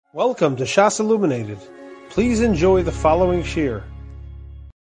Welcome to Shas Illuminated. Please enjoy the following shir.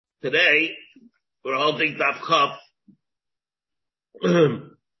 Today, we're holding Daf Chaf,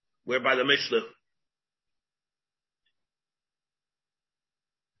 whereby the Mishnah.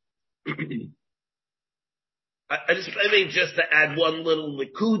 Just to add one little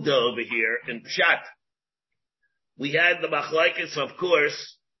likuda over here in Pshat. We had the machlokes, of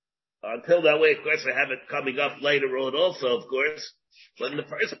course, until that way, of course, I have it coming up later on also, of course. But in the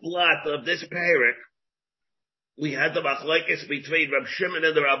first blot of this parak, we had the machlokes between Rab Shimon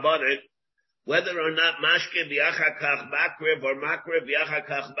and the Rabbanan, whether or not mashke v'yachakach makriv or makriv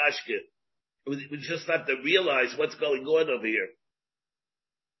v'yachakach mashke. We just have to realize what's going on over here.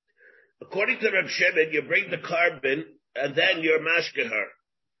 According to Rab Shimon, you bring the carbon and then you're mashke her.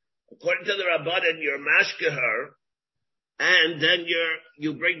 According to the Rabbanan, you're mashke her and then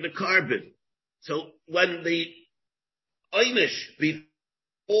you bring the carbon. So when the Einish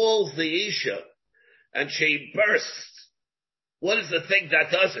befalls the Isha and she bursts, what is the thing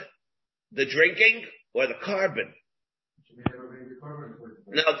that does it? The drinking or the carbon?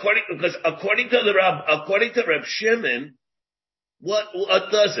 Now, according to Reb Shimon, what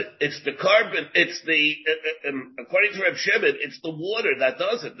does it? It's the carbon. It's according to Reb Shimon, it's the water that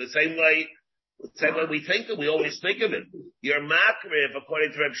does it. The same way we think it, we always think of it. Your makriv,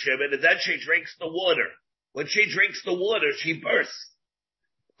 according to Reb Shimon, and then she drinks the water. When she drinks the water, she bursts.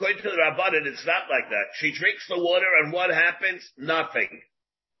 According to the Rabbanan, it's not like that. She drinks the water, and what happens? Nothing.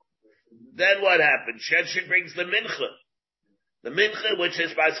 Then what happens? She brings the mincha. The mincha, which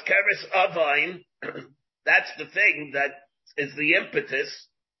is baskeres avain, that's the thing that is the impetus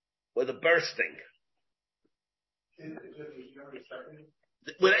for the bursting.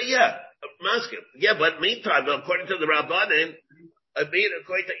 Well, but meantime, according to the Rabbanan,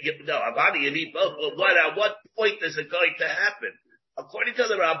 you need both. But at what point is it going to happen? According to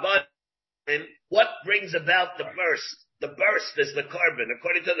the Rabbanan, what brings about the burst? The burst is the carbon.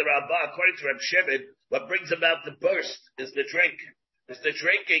 According to the Rabbah, according to Reb Shimon, what brings about the burst is the drink. It's the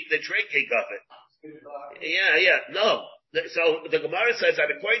drinking of it. No. So the Gemara says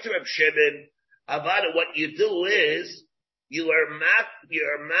that according to Reb Shimon, Avada, what you do is, you are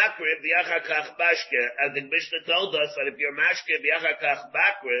makriv v'yachakach mashke, and the Mishnah told us that if you're mashke v'yachakach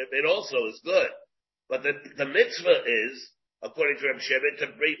makriv, it also is good. But the mitzvah is, according to Reb Shimon, to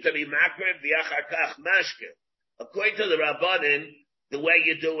be makriv v'yachakach mashke. According to the Rabbanan, the way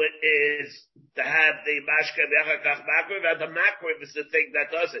you do it is to have the mashke v'yachakach makriv, and the makriv is the thing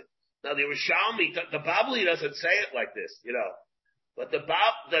that does it. Now the Rishalmi, the Babli doesn't say it like this, but the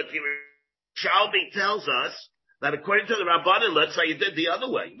Rishalmi tells us that according to the Rabbanan, let's say you did the other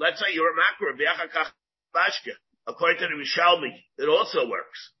way. Let's say you're a makriv v'yachakach mashke. According to the Rishalmi, it also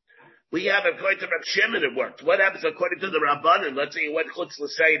works. We have, according to Reb Shimon, it worked. What happens according to the Rabbanan? Let's say you went chutz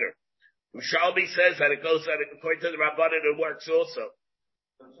l'seder. Rishalmi says that according to the Rabbanan, it works also.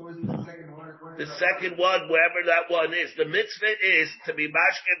 The second one, wherever that one is, the mitzvah is to be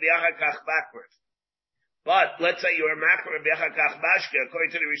mashke v'yachakach makriv. But let's say you're a makriv v'yachakach mashke,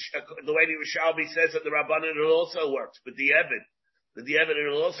 according to the way the Rishalmi says that the Rabbanan, it also works. But the Evid, it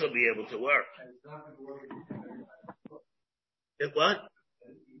will also be able to work. It what?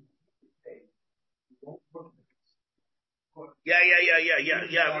 Yeah.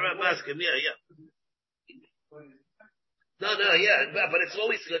 I'm asking, but it's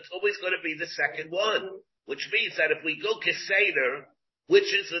always going to be the second one, which means that if we go keseder,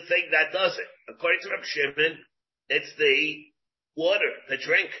 which is the thing that does it? According to Reb Shimon, it's the water, the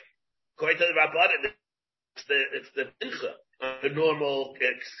drink. According to the Rabbanan, it's the mincha under normal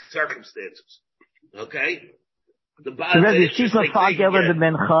circumstances. Okay? Rebbe, if she's mafagel in the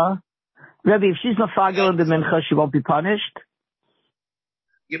mincha, Rebbe, if she's mafagel in the mincha, she won't be punished?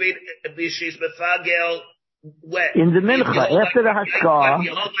 You mean if she's mafagel when? In the mincha, after the hashkah. If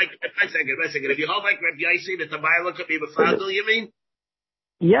you hold if you hold like Reb Yaisi that the Bible could be mafagel, you mean?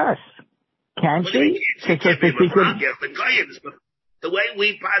 Yes. Can she? The way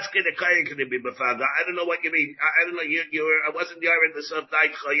we paskin the kayan can be mafagel. I don't know what you mean. I don't know. I wasn't there in the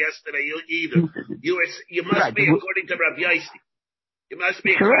Sotah yesterday either. You must be according to Reb Yaisi. You must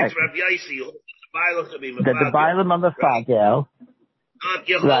be according to Reb Yaisi. The Bible can be mafagel. That the Bible on mafagel.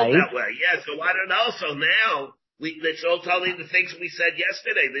 You hold that way. Yeah, so I don't know. So now, it's all telling the things we said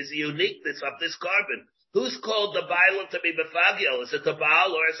yesterday. There's a uniqueness of this carbon. Who's called the Baal to be Befagel? Is it the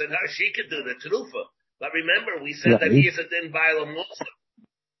Baal or is it her? She can do the Trufa. But remember, we said that he is a Din Bailam also.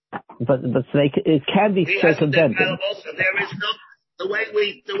 But it can be circumvented. There is no, the way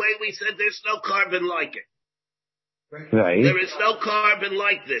we said there's no carbon like it. Right. There is no carbon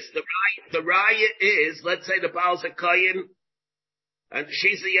like this. The raya is, let's say the Baal's a Kayin, and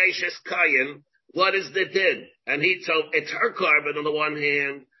she's the Yeshes Kayin, what is the din? And so it's her carbon on the one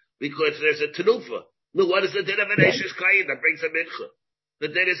hand, because there's a tenufa. No, what is the din of an Yeshes Kayin that brings a mincha? The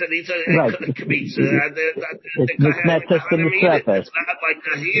din is that it's a kibitza, and it's not like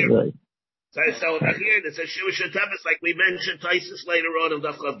kahir. Right. So here, it's a Jewish Shatabas, like we mentioned Taisus later on in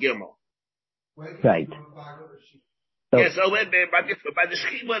Daf Chav Gimel. Right. Yeah, so by the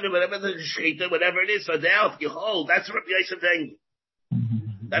shechita, whatever it is, so now if you hold, that's Rabbi Yosef Engel.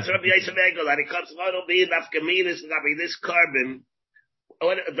 That's Rabbi Yosef Engel, and it comes out of being nafkaminas, this carbon,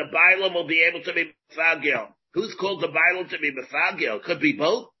 the Bailam will be able to be mefagel. Who's called the Bailam to be mefagel? Could be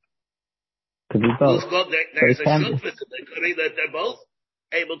both. Could be both. Who's called, there's a shutfus, it could be that they're both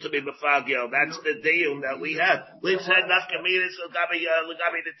able to be mefagel. That's the deal that we have. We've said nafkaminas,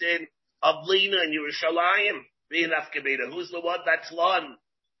 Lagabi the din of Lina and Yerushalayim. Who's the one that's lon?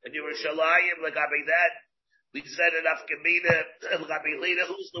 And Yerushalayim, Lagabi that. We said in Afkamina, Lagabi Lina,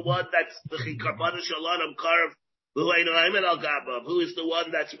 who's the one that's the Chikarbana Shalom Karv, who is the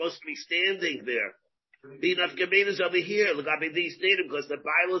one that's supposed to be standing there? The Afkamina is over here, Lagabi these data, because the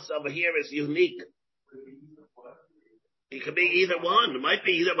Bible over here is unique. It could be either one. It might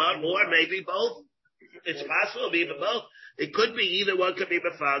be either one or maybe both. It's possible to be both. It could be either one could be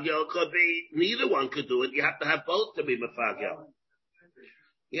mefagel. It could be neither one could do it. You have to have both to be mefagel.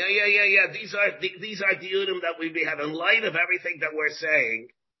 Yeah. These are diudim that we have in light of everything that we're saying.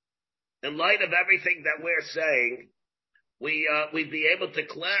 In light of everything that we're saying, we'd be able to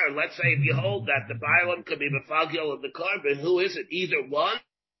declare. Let's say if you hold that the bialim could be mefagel of the carbon, who is it? Either one,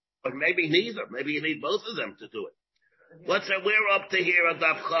 or maybe neither. Maybe you need both of them to do it. We're up to here at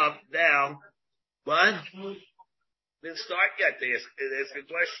Daf Chav now. What? Didn't start yet. There's a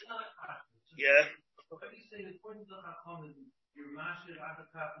question. Yeah.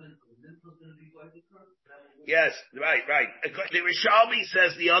 Yes, right. The Rishalmi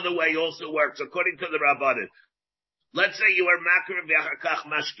says the other way also works, according to the Rabbanan. Let's say you are makar v'acharkach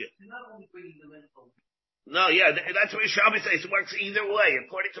mashke. No, yeah, that's what Rishalmi says. It works either way.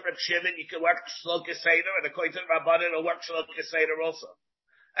 According to Reb Shimon, you can work Shloka Seder, and according to the Rabbanan, it'll work Shloka Seder also.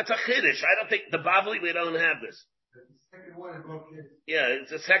 That's a chiddush. I don't think the Bavli, we don't have this. Yeah,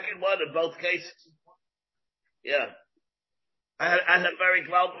 it's the second one in both cases. Yeah. I had a very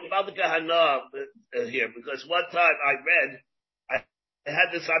Gvaldica Hana here, because one time I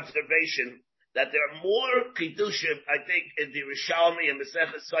had this observation that there are more Kiddushim, I think, in the Yerushalmi and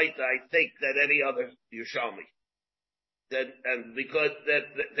Masechet Sotah, I think, than any other Yerushalmi. And because there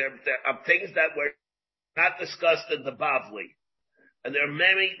are things that were not discussed in the Bavli. And there are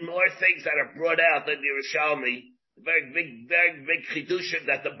many more things that are brought out in the Yerushalmi, very big chidushim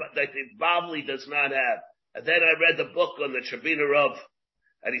that the Bavli does not have. And then I read the book on the Shabbat Rav,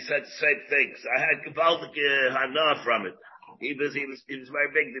 and he said the same things. I had Gavaldik Hana from it. He was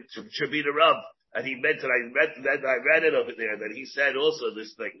very big, the Shabbat Rav, and he mentioned, I read it over there, that he said also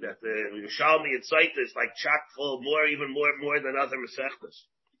this thing, that the Yerushalmi and Sotah is like chock full, even more than other Masechtas.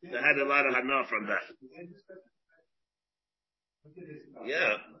 They had a lot of Hana from that.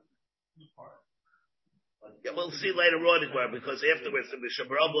 Yeah. Yeah, we'll see later on, because afterwards the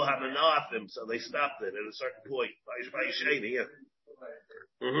Shabbat will have an him, so they stopped it at a certain point. Yeah.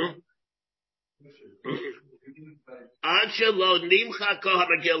 Anshelo nimcha koha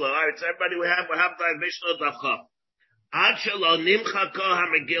Megillah. All right, so everybody, we have the Mishnah Dafcha. Anshelo nimcha koha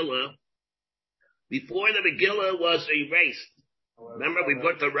Megillah. Before the Megillah was erased. Remember, we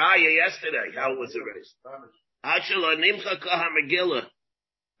put the Raya yesterday. How it was erased? Anshelo nimcha koha Megillah.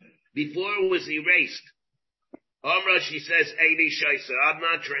 Before it was erased. Omra, she says, Eini Shaisa, I'm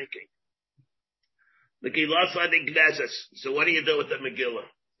not drinking. Megillah Nigdazes. So what do you do with the Megillah?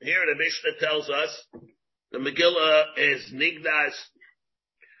 Here the Mishnah tells us the Megillah is Nigdaz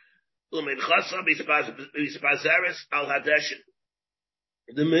Uminchasa Bispazeres al Hadeshin.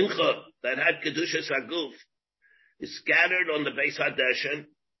 The Mincha that had Kedushas Haguf is scattered on the base Hadeshin.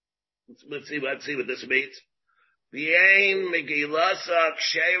 Let's see what this means. V'yein Megillasa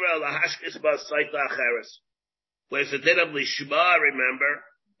Ksheira Lahashkis B'Saita Acheres. Where's the din of Lishma, remember,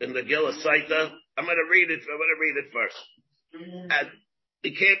 in the Gila Sotah? I'm going to read it first. And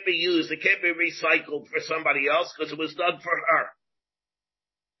it can't be used, it can't be recycled for somebody else because it was done for her.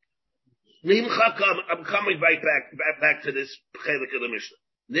 I'm coming right back to this chelik of the Mishnah.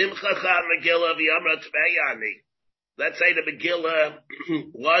 Nimchacha Megillah v'yamra tmeyani. Let's say the Megillah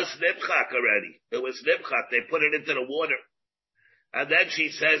was nimchak already. It was nimchak. They put it into the water. And then she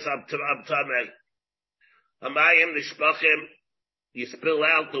says, I'm tamei. Hamayim nishpachim, you spill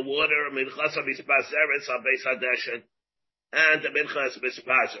out the water, minchas mispazeres al beis hadeshen, and the mincha is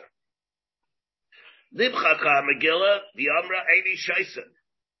mispazer. Nibchaka Megillah, the Amra Eini Shaisa.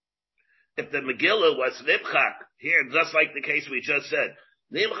 If the Megillah was Nibchak, here, just like the case we just said,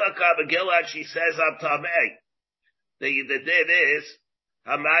 Nibchaka Megillah, she says on Tamei. The din is,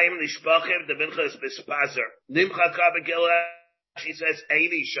 Hamayim Nishpachim, the Mincha is Bispazer. Nibchaka Megillah, she says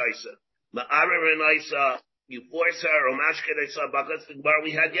Eini Shaisa. Ma'arim and Isa, you force her, or Mashkin Isa, that's the bar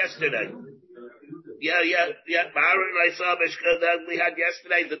we had yesterday. Yeah. Ma'arim and Isa, that we had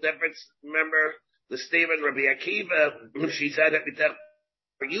yesterday, the difference, remember, the Stephen Rabbi Akiva, she said it B'tech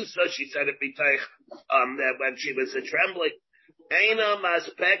Yusa, she said it B'tech, that when she was trembling. Eina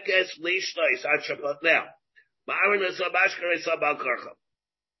Maspekes Lishtais Achapot. Now, Ma'arim Isa, Mashkin Isa, Balkarcha.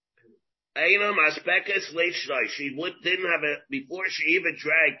 Eina Maspekes Lishtais. She didn't have it, before she even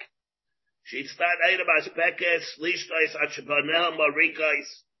drank, she started Eina Maspekes Lishtais Achapot Marikais.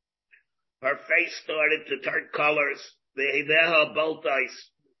 Her face started to turn colors. The Eineha both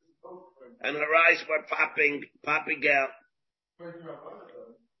eyes. And her eyes were popping out.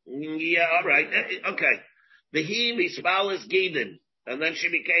 Yeah, all right. Okay. Vehi misbalas gidin. And then she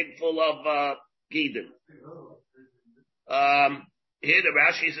became full of, gidin. Here the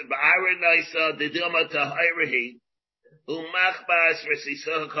Rashi said, Ba'arin Naisa, the Dilma Tahirahi, Umachbas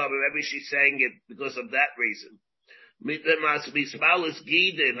Resisahakab, maybe she's saying it because of that reason. Misbalas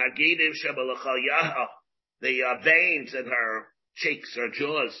gidin, Hagidin Shabalachal Yaha, the veins in her cheeks, her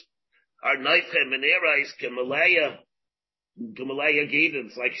jaws. Our Neichem and Erais Kimalaya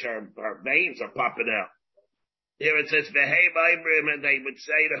Gidens, like her veins are popping out. Here it says, Vehei Maimrim, and they would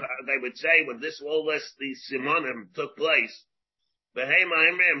say, when all these Simonim took place, Vehei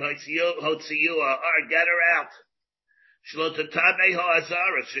Maimrim, Hotziyua, get her out. Shlotatabe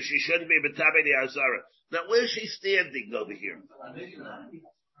Ha'azara, so she shouldn't be Betabe the Azara. Now, where's she standing over here?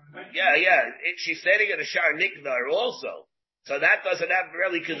 Yeah, she's standing in a Shar Niknar also. So that doesn't have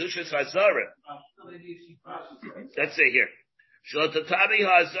really Kedushas Hazara. Let's see here. Shlotatabi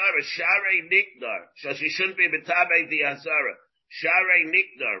Hazara, Share Niknar. So she shouldn't be Betabe the Hazara. Share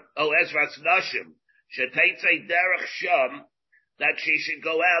Niknar. Oh, Ezras Nashim. Shetetze Derech Sham. That she should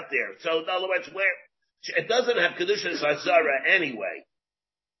go out there. So in other words, it doesn't have Kedushas Hazara anyway.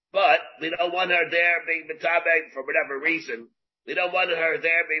 But we don't want her there being Betabe for whatever reason. We don't want her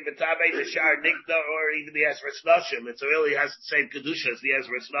there being Betabe the Shar Nikna or even the Ezras Nashim. It really has the same Kedusha as the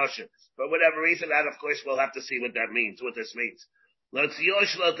Ezras Nashim. For whatever reason, that of course we'll have to see what this means. Let's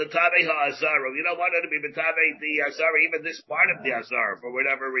Yoshla Tatabe HaAzara. You don't want her to be Betabe the Azara, even this part of the Azara, for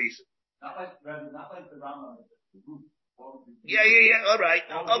whatever reason. Not like the Rama. Yeah, all right.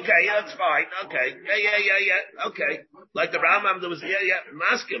 Okay, that's fine. Okay. Yeah. Okay. Like the Rambam, there was,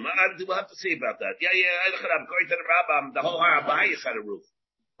 Maskim. We'll have to see about that. According to the Rambam, the whole Harabayas had a roof.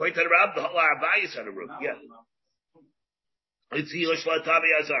 According to the Rambam, the whole Harabayas had a roof. Yeah. It's Yoshla Tabi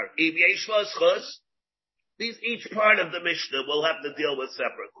Azar. If Yeshla Schus, each part of the Mishnah we'll have to deal with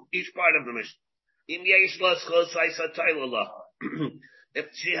separate. Each part of the Mishnah. Im Yeshla Schus, Aisa Tailallah. If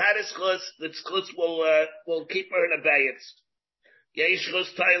she had a schus, the schus will keep her in abeyance. Yesh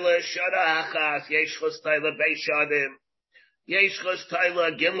chus taila shana achas, yesh chus taila beishanim, yesh chus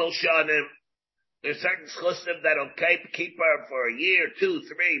taila gimel shanim. There's certain schusim that'll keep her for a year, 2,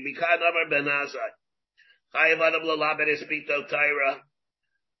 3, mikan amar ben azai. Chayav adam lalabed espito taira.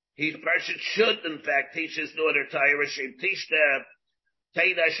 Each person should, in fact, teach his daughter taira. She'll teach them.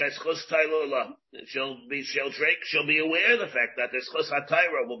 She'll be aware of the fact that this chus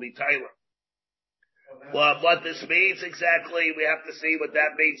hatayra will be Tyler. Well, what this means exactly, we have to see what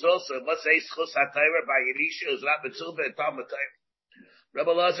that means also. It must say chus hatayra by Yerisha is not mitzvah and Talmud Tyra.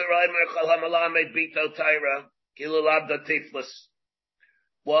 Rabbi Lazar Reimer Chal Hamalamed Bito Tyra Kilulab Datiflus.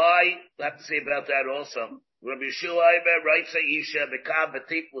 Why? We have to see about that also. Rabbi Yeshua Eimer writes Isha Bekav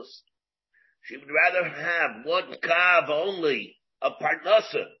Batiflus. She would rather have one kav only of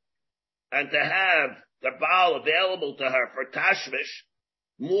Parnasa, and to have the Baal available to her for Tashmish,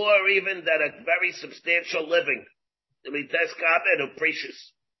 more even than a very substantial living. I mean, Teskabed of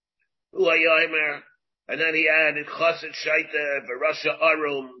precious. And then he added Chassid Shaita, Varasha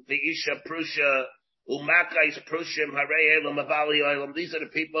Arum, the Isha Prusha, Umakais Prushim, Hare Elam, Avali Elam. These are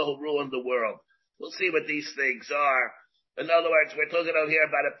the people who ruin the world. We'll see what these things are. In other words, we're talking out here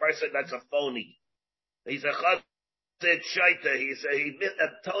about a person that's a phony. He's a Chassid Shaita, he's a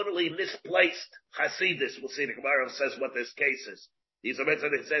totally misplaced Hasidus. We'll see the Gemara says what this case is. He's a mitzvah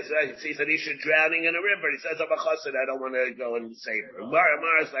that says, he sees an Isha drowning in a river. He says, I'm a Chassid, I don't want to go and save her.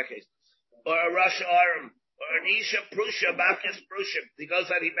 Mara is that case. Or a Rosh Aram, or an Isha Prusha, Bakis Prushim. He goes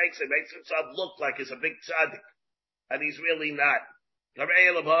out, he makes himself look like he's a big tzaddik. And he's really not.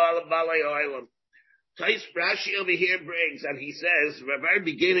 Rashi over here brings, and he says, the very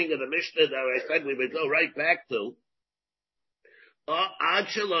beginning of the Mishnah that I said we would go right back to, before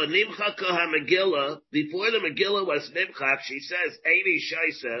the Megillah was Nimchak, she says, Eini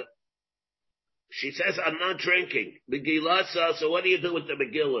Shaisa, she says, I'm not drinking. Megillasa, so what do you do with the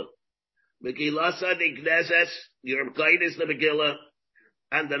Megillah? Megillasa Nignezes, your guide is the Megillah,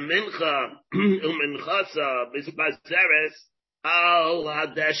 and the Mincha, Uminchasa, Misbazeres, Al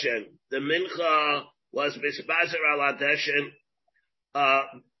Hadeshen. The Mincha was Misbazer Al Hadeshen,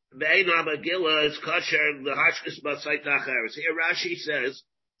 Be'ena Megillah is kosher, the Hashkes Basait Acheres. Here Rashi says,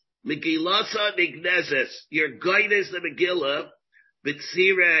 Megillasa Nignezes, your guide is the Megillah,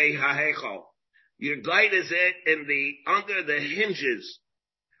 B'tzirei HaHechal. Your guide is it under the hinges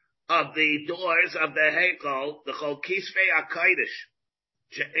of the doors of the Hechal, the Chol Kisvei HaKadosh,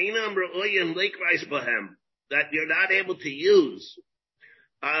 She'enam Re'uyim Likrais Bahem, that you're not able to use.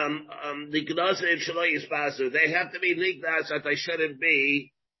 The Gnasa and Shelo Yisbazu, they have to be Nignas that they shouldn't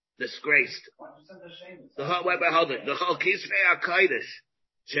be disgraced. The Chol Kisvei HaKadosh,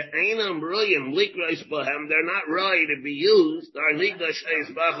 She'enam Re'uyim Likrais Bahem, they're not right to be used, they're Nignas Shelo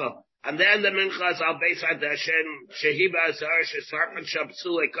Yisbazu. And then the minchas al beis hadeshen shehiba azar shesarpan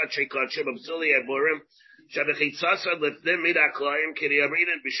shabsule kachei kachim absuli eburim shabechitzasa lifnim midaklayim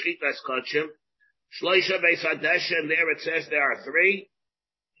kiriyamrin b'shchitas kachim shloisha beis hadeshen. There it says there are three.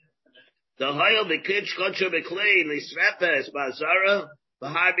 The hayel b'kidsh kachim b'klei nisrepes bazara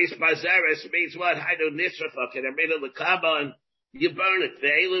b'habis bazares means what? Haidu nisrafa kiriyamrin l'kaba, and you burn it.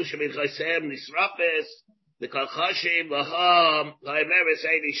 Ve'elu shemichasem nisrapes. The Kalchashim, Laham, Laimeris,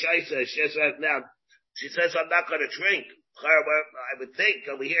 Eini Shaisa, she says, now, she says, I'm not going to drink. I would think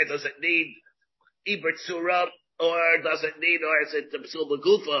over here, does it need Ibert Surah, or does it need, or is it the Psul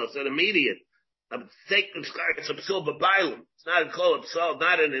Bagufa, is it immediate? I would think it's a Psul Babilam. It's not a Kol Psul,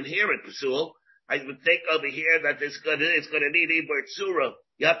 not an inherent Psul. I would think over here that it's going to need Ibert Surah.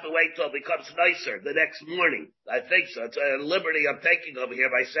 You have to wait till it becomes nicer the next morning. I think so. It's a liberty I'm taking over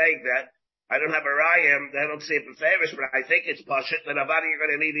here by saying that. I don't have a rayim, I don't see it beferish, but I think it's pashut that avadi you're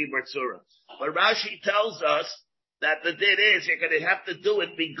going to need Ibert Surah. But Rashi tells us that the din is you're going to have to do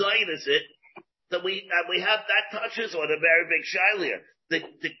it, be guided it, that we have that touches on a very big shaylia. The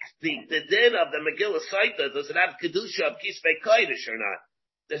din of the Megillah Sotah, does it have kedusha of kisvei kodesh or not?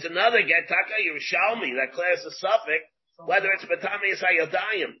 There's another get taka Yerushalmi that class of Suffolk, whether it's betami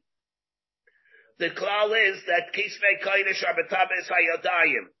hayodayim. The klal is that kisvei kodesh are betami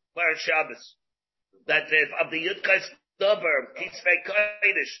hayodayim. Where Shabbos, that if of the Yudkais Dover, Kisvei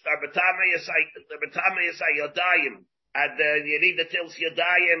Kodesh, the Betame is Yodayim, and you need the Tils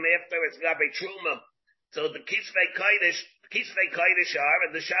Yodayim after it's Gabe Truma. So the Kisvei Kodesh are,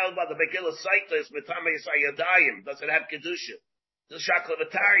 and the Shalom of the Megillah Sotah is Betame is Yodayim. Does it have Kedusha? The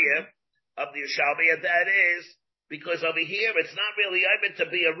Shaklavataria of the Yishalmi, and that is because over here it's not really able to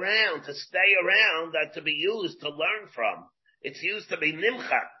be around, to stay around, and to be used to learn from. It's used to be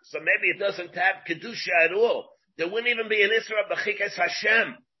nimchak, so maybe it doesn't have kedusha at all. There wouldn't even be an isra of b'chikas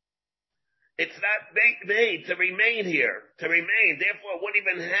Hashem. It's not made to remain here, Therefore, it wouldn't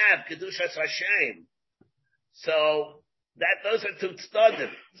even have kedushas Hashem. So that those are two studim.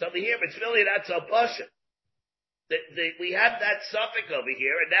 So over here, it's really not so pasha. We have that suffix over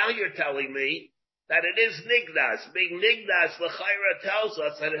here, and now you're telling me that it is nignas. Being nignas, l'chayra tells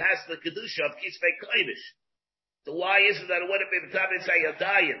us that it has the kedusha of kisvei kodesh. So why is it that it wouldn't be B'tabit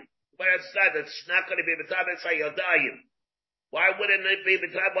Sayodayim? Where it's said it's not going to be B'tabit Sayodayim. Why wouldn't it be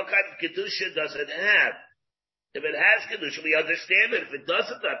B'tabit? What kind of Kedusha does it have? If it has Kedusha, we understand it. If it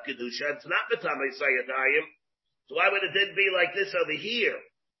doesn't have Kedusha, it's not B'tabit Sayodayim. So why would it then be like this over here?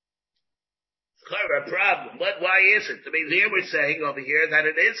 It's a problem. Why is it? I mean, here we're saying over here that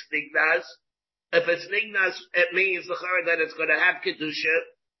it is Nignas. If it's Nignas, it means that it's going to have Kedusha,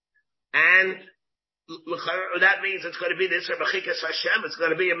 and that means it's going to be the Isra B'chikas Hashem. It's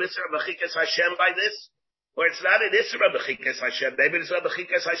going to be a Misra B'chikas Hashem by this. Or it's not an Isra B'chikas Hashem. Maybe it's not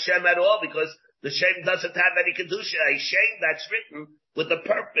B'chikas Hashem at all because the Shem doesn't have any Kedusha. A Shem that's written with the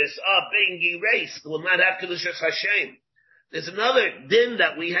purpose of being erased will not have Kedushas Hashem. There's another din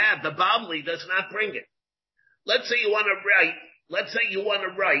that we have. The Bavli does not bring it. Let's say you want to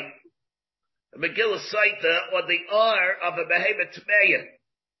write a Megillah Sotah or the R of a Behemoth Tmeya.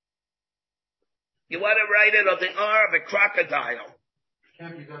 You want to write it on the R of a crocodile.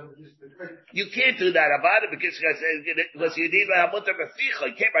 You can't do that about it because you need a mutter beficha.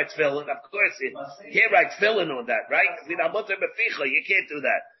 You can't write tefillin. Of course, you can't write tefillin on that, right? You need a mutter beficha. You can't do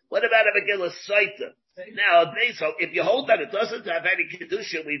that. What about a Megillah Sotah? Now, so if you hold that it doesn't have any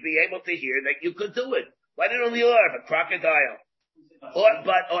kedusha, we'd be able to hear that you could do it. Why did only R of a crocodile?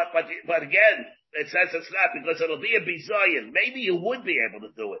 But again, it says it's not because it'll be a bizayin. Maybe you would be able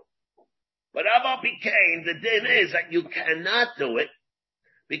to do it. But Aval Pikain, the din is that you cannot do it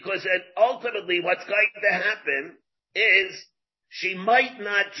because then ultimately what's going to happen is she might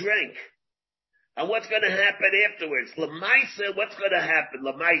not drink. And what's going to happen afterwards? Lamaisa, what's going to happen?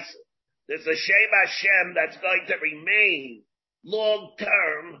 Lamaisa. There's a Shem Hashem that's going to remain long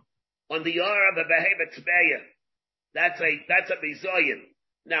term on the Yar of a Behemoth Tveya. That's a bizayin.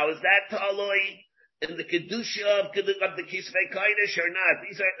 Now, is that taloi in the kedusha of the kisvei kodesh or not?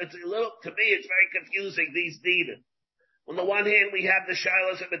 It's a little, to me, it's very confusing, these dinim. On the one hand, we have the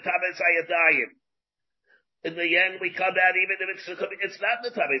shilas and the tabes hayadayim. In the end, we come out, even if it's not the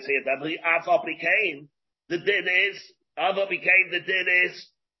tabes hayadayim, Aval Pikain, the din is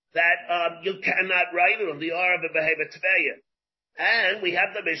that, you cannot write it on the Ar of a Behemoth Tveya. And we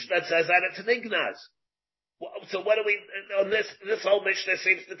have the Mishnah that says that it's nignaz. So what do we, on this whole Mishnah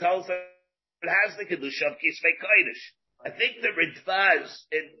seems to tell us that it has the kedusha of kisvei kodesh. I think the Ritva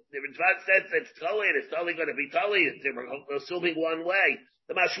says it's totally going to be totally, we're assuming one way.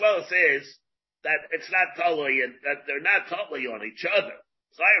 The Mashmalos is that it's not totally, and that they're not totally on each other.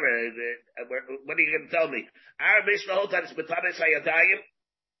 Sorry, what are you going to tell me? Our Mishnah holds that it's b'tames hayadayim.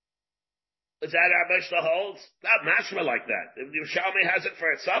 Is that our Mishnah holds? Not mashma like that. If Yerushalmi has it for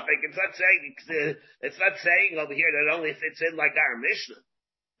a suffix, it's not saying over here that it only fits in like our Mishnah.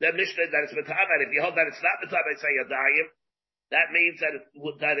 The Mishnah that it's b'tames, if you hold that it's not b'tames hayadayim, that means that it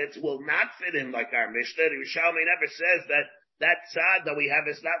will not fit in like our Mishnah. The Yerushalmi never says that tzad that we have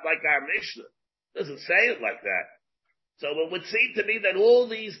is not like our Mishnah. It doesn't say it like that. So it would seem to me that all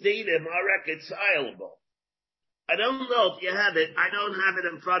these dinim are reconcilable. I don't know if you have it. I don't have it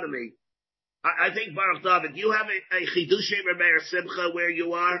in front of me. I think, Baruch David, you have a Chidushei Rabbi Simcha where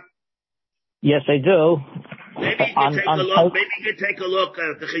you are? Yes, I do. Maybe you can take a look. Maybe you can take a look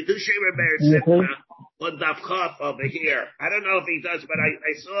at the Chidushei Rabbi Simcha on Daf Chaf over here. I don't know if he does, but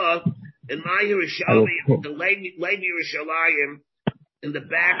I saw in my Yerushalmi, the Lane Yerushalayim, in the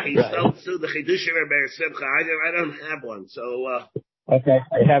back, he spelled through the Chidushei Rabbi Simcha. I don't have one, so. Okay,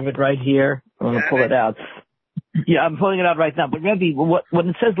 I have it right here. I'm going to pull it out. Yeah, I'm pulling it out right now. But Rebbe, when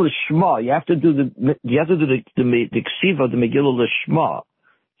it says Lishma, you have to do the ksiva, the Megillah Lishma.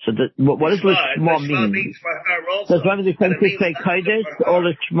 So what does Lishma mean? Lishma means for her also. Does one of the sentences say Kaidesh or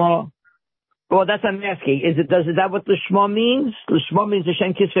Lishma? Well, that's what I'm asking. Is that what Lishma means? Lishma means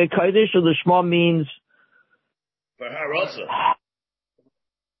Hashem Kisvei Kaidesh, or Lishma means for her also?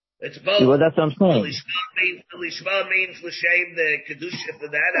 It's both. Well, that's what I'm saying. Lishma means L'Shem the Kedusha for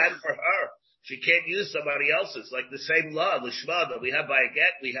that and for her. She can't use somebody else's, like the same law, Lishma, that we have by a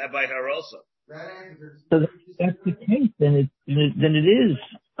get, we have by her also. So that's the case, then it is,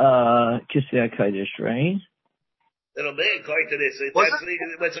 Kisvei HaKadosh, right? It'll be, according to this.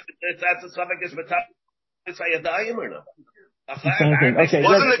 That's a suffix is B'tah Sayadayim or not? Okay.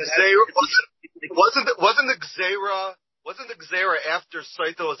 Wasn't the Gzeira after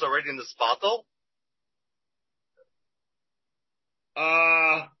Sotah was already in the Spatel?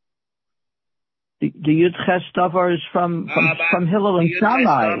 The Yud Ches Davar is from Hillel and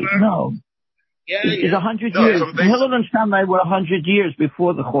Shammai. No. It's 100 years. Hillel and Shammai were 100 years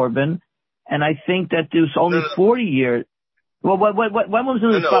before the Churban, and I think that there's only 40 years. Well, when was it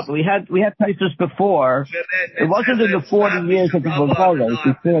in the Spatel? We had Taisus before. It wasn't in the 40 years of the Bavara. It's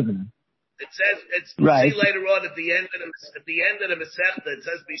before them. It says, see later on at the end of the Masechta, it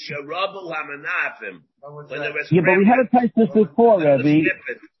says, B'sharabu hamanafim. Yeah, but we had a Taisus before, Rebbe.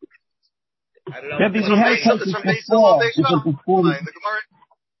 I don't know. Rebbe, we had a Taisus before. It's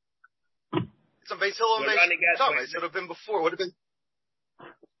a Beis Hillel It should have been before. Would have been.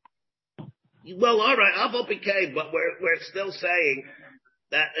 Well, all right, I'll PK, but we're still saying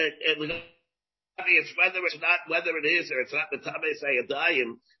that it's whether it is or it's not B'tamei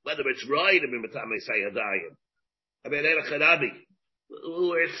Sayadayim, whether it's right in B'tamei Sayadayim. I mean,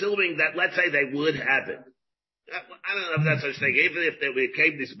 we're assuming that, let's say they would have it. I don't know if that's such a thing. Even if there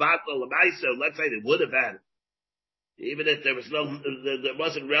came this battle of Maiso, let's say they would have had it. Even if there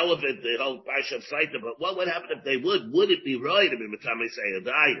wasn't relevant, the whole Parsha of Sotah, but what would happen if they would? Would it be right in B'tamei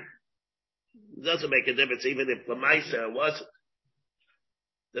Sayadayim? It doesn't make a difference, even if the Maiso wasn't.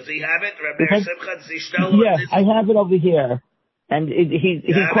 Does he have it? Rabbi Simcha, does he still? Yeah, I have it over here. And he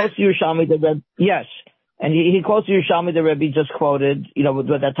quotes Yerushalmi the Rebbe. Yes. And he quotes Yerushalmi the Rebbe just quoted, what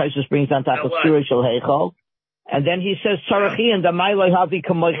that Taisus brings on top of spiritual Heichal. And then he says, Sarachi and Damailoi Havi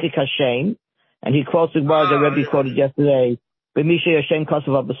Kamoichi Kashem. And he quotes the word the Rebbe quoted yesterday, B'misha Hashem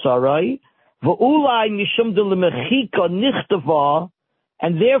Kosovo B'sarai. V'ulai Mishum de L'mechika Nichtava.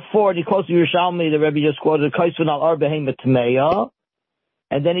 And therefore, he quotes Yerushalmi the Rebbe just quoted, Kaisvan al Arbehem B'Tmeya.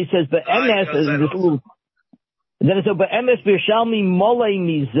 And then he says, but MS is this little. And then it says, but MS Birshalmi Molei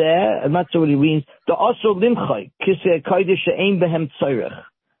Mizeh, I'm not sure what he means, the also Limchai, Kiseh Kaidish Ein Behem Tzorech.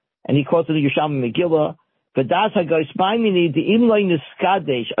 And he quotes the Yerushalmi Megillah, but that's how goes by me, the Imlay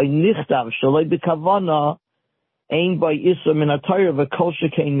Niskadesh, I Nichtav, Shalai Bekavana, Ein by Isra Min HaTorah, V'kol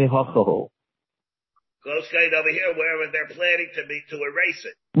Shekain Mihachahu. Close gate over here, wherever they're planning to erase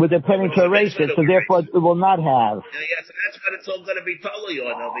it. Where they're planning to erase it, so therefore it will not have. Yes, and that's what it's all going to be totally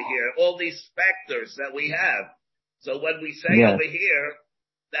on over here. All these factors that we have. So when we say over here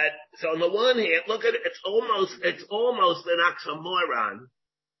that, so on the one hand, look at it, it's almost an oxymoron.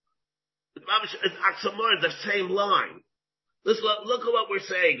 It's oxymoron, the same line. Look at what we're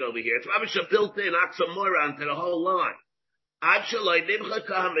saying over here. It's Rabbi Moshe built in oxymoron to the whole line. Actually,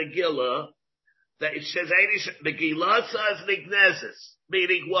 Nimchaka Megillah, that it says, Megillah says Nignezes,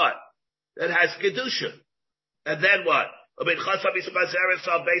 meaning what? That has Kedusha. And then what? And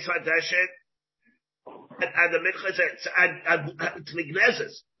the mincha it's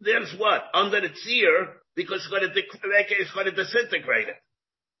Nignezes. There's what? Under the tzir, because it's going to disintegrate it.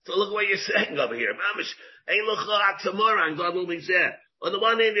 So look what you're saying over here. On the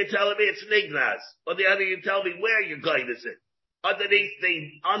one hand, you're telling me it's Nignaz. On the other, you tell me where your guide is it. Underneath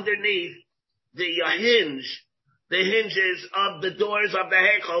the hinges of the doors of the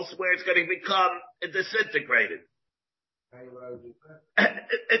Heichos, where it's going to become disintegrated.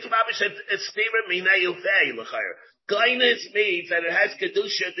 It's Stephen Minei Ufei l'chayr. Kindness means that it has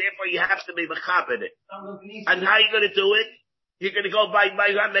kedusha, therefore you have to be mechabed it. And how are you going to do it? You're going to go by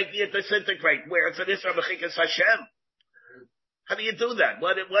making it disintegrate. Where it's an Isra B'chikas Hashem. How do you do that?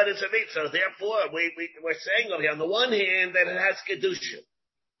 What does it mean? So therefore, we're saying over here, on the one hand, that it has kedusha.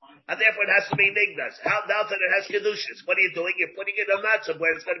 And therefore it has to be nignas. How now that it has kedushas? What are you doing? You're putting it on matzah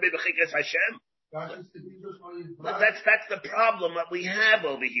where it's going to be b'chikas Hashem. That's the problem that we have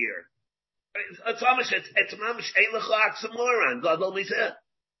over here. It's mamish ein lecha oxymoron. God only said.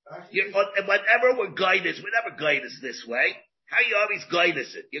 Whenever we never guide us this way. How you always guide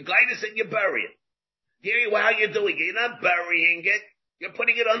us it? You guide us it, you bury it. Here, how you're doing it? You're not burying it. You're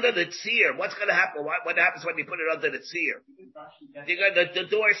putting it under the tzir. What's going to happen? What happens when you put it under the tzir? The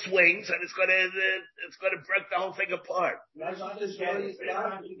door swings and it's going to break the whole thing apart.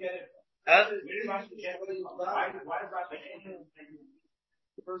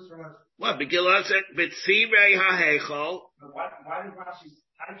 What? Megillah said, "B'tzirei ha'heichol." Why did Rashi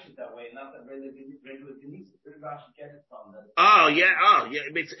type it that way? Not that regular Denise. Where did Rashi get it from? Oh yeah.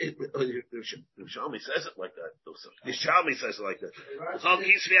 Yerushalmi says it like that. Yerushalmi says it like that.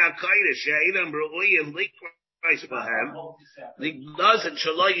 The doesn't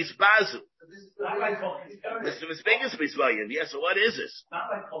shalayis bazu. This is his biggest misvayim. Yes, so what is this?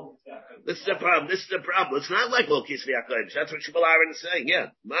 This is the problem. It's not like Lokis v'Yakaydish. That's what Shmuel Aaron is saying.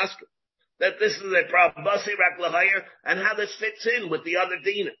 Yeah, master. That this is the problem. Basi rak lahayir, and how this fits in with the other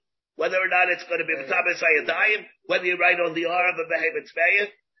dina. Whether or not it's going to be v'tabes hayadayim, whether you write on the R of a behemoth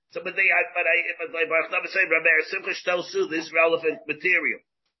tzveya. So, but this is relevant material.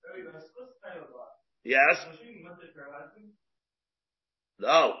 Yes.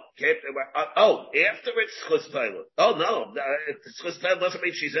 No. After it's chus Taylor. Oh no, chus Taylor doesn't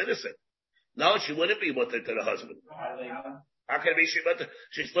mean she's innocent. No, she wouldn't be mutter to the husband. How can it be she mutter?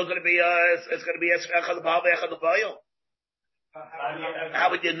 She's still going to be. It's going to be How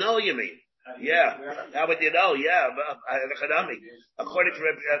would you know? You mean? Yeah. How would you know? Yeah. According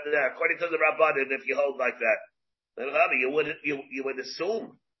to the Rabbanan, if you hold like that, you would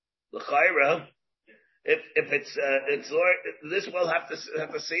assume the chayra. If it's this we'll have to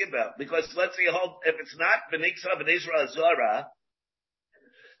see about, because let's say if it's not Beniksa of Israel Zora,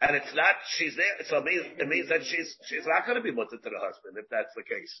 and it's not she's there, so it means that she's not going to be mutter to the husband if that's the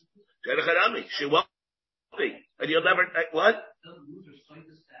case. She won't be, and you'll never what?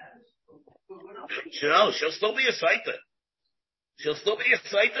 No, she'll still be a Sotah. She'll still be a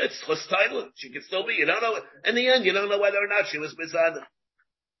Sotah. It's chus Taylor. She can still be. You don't know. In the end, you don't know whether or not she was mizana.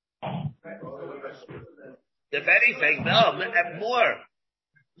 If anything, no,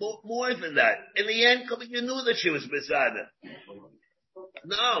 more than that. In the end, you knew that she was mizana.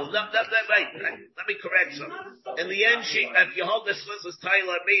 No, right. Let me correct something. In the end, if you hold this chus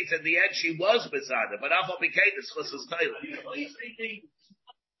Taylor means, in the end she was mizana, but Alpha became this chus Taylor.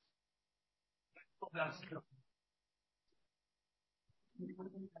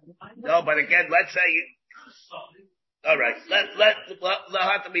 No, but again, let's say all right, let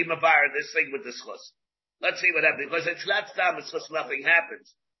have to be mavar this thing with this chus. Let's see what happens, because it's not stam, it's just nothing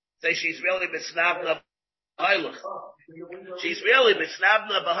happens. Say she's really misnabna Heilig. She's really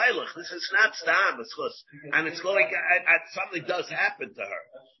misnabna b'heilig. This is not stam, it's chus. And it's going, something does happen to her.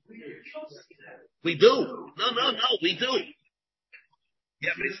 We do. No, we do.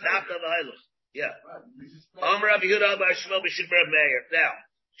 Yeah, misnabna b'heilig. Yeah. Rabbi Yehuda bar Shmuel b'shibra Meir. Now,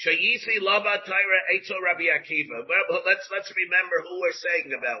 Shayisi Lava Tyra Eitzo Rabbi Akiva. Well, let's remember who we're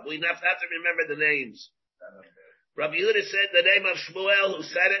saying about. We have to remember the names. Rabbi Yehuda said the name of Shmuel, who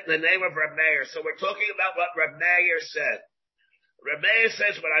said it in the name of Rabbi Meir. So we're talking about what Rabbi Meir said. Rabbi Meir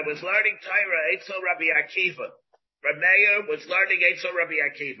says, when I was learning Tyra Eitzo Rabbi Akiva, Rabbi Meir was learning Eitzo Rabbi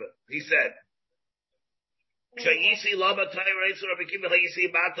Akiva. He said, Shayisi Lava Tyra Eitzo Rabbi Akiva Hayisi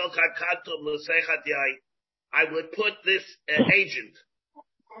Bato Kakatum Lusechat Yai. I would put this agent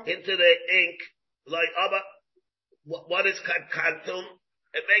into the ink, like, what is kantum?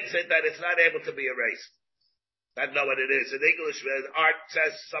 It makes it that it's not able to be erased. I don't know what it is. In English, art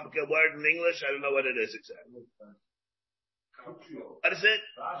says some word in English, I don't know what it is exactly. What is it?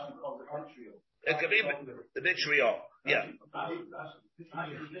 It could be the vitriol. Yeah.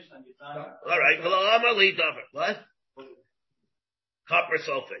 Alright. What? Copper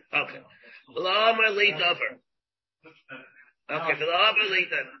sulfate. Okay. Okay.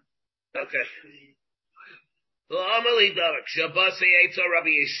 Okay. Shabasi Eitzo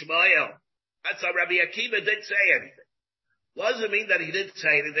Rabbi Yishmael. That's how Rabbi Akiva didn't say anything. Doesn't mean that he didn't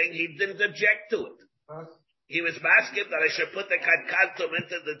say anything. He didn't object to it. He was asking that I should put the kankantum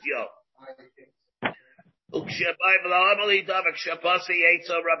into the dio.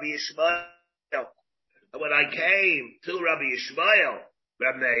 And when I came to Rabbi Yishmael,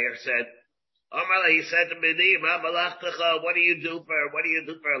 Rabbi Meir said, he said to me, what do you do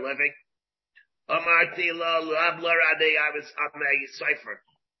for a living? I was a cipher.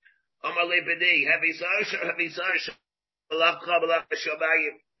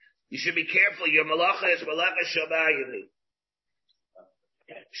 You should be careful. Your malacha is malacha shabayim.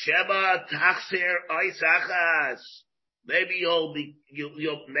 Sheba tachsir oisachas. Maybe you'll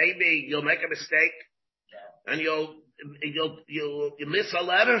make a mistake, and you'll miss a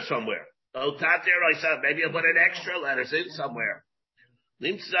letter somewhere. Maybe you'll put an extra letters in somewhere.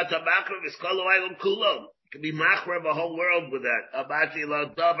 You can be machra the whole world with that.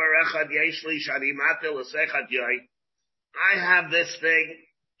 I have this thing,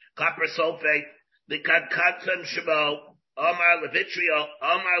 copper sulfate, the kankantum shabo, Omar levitrio,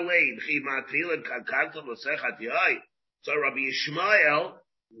 Omar leib, chimatil and kankantum l'sechat yai. So Rabbi Yishmael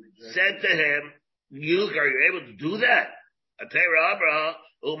said to him, are you able to do that?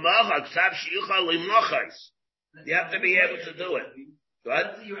 You have to be able to do it.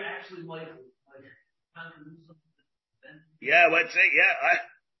 What? Yeah, let's say,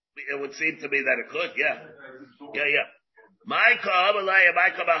 it would seem to me that it could, yeah.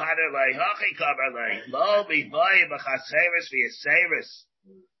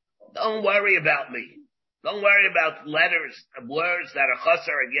 Don't worry about me. Don't worry about letters, words that are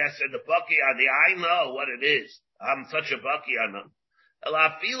chasar and yes and the baki on the I know what it is. I'm such a baki on them.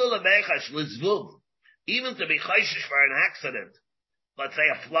 Even to be chayshish for an accident. Let's say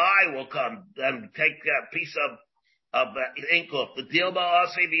a fly will come and take a piece of ink off. The dilba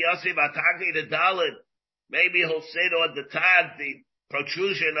asi batagni the dalit. Maybe he'll sit on the tag, the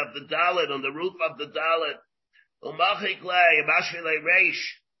protrusion of the dalit, on the roof of the dalit. Umachik lei, mashvile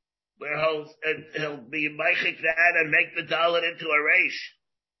reish. Where he'll be meichik that and make the dalit into a reish.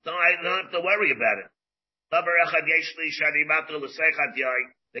 So I don't have to worry about it.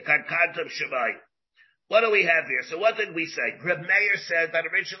 The kankantum shavai. What do we have here? So what did we say? Reb Meir said that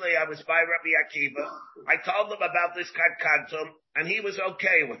originally I was by Rabbi Akiva. I told him about this kankantum, and he was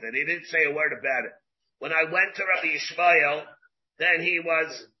okay with it. He didn't say a word about it. When I went to Rabbi Yishmael, then he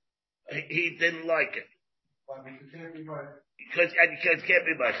didn't like it. Because it can't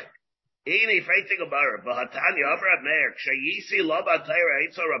be like it.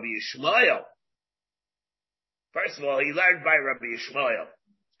 First of all, he learned by Rabbi Yishmael.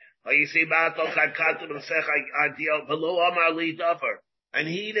 And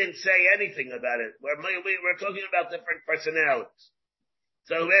he didn't say anything about it. We're talking about different personalities.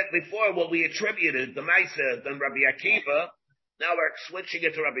 So before what we attributed the Maisa than Rabbi Akiva, now we're switching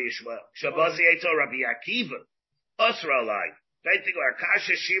it to Rabbi Yishmael. Shabasi eto Rabbi Akiva. Osralai.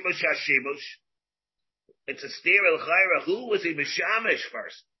 Kasha shibush hashibush. It's a steer el chayra. Who was he mishamish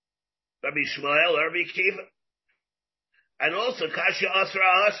first? Rabbi Yishmael or Rabbi Akiva? And also, Kasha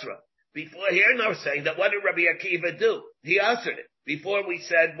Asra. Before here, now we're saying that what did Rabbi Akiva do? He answered it. Before we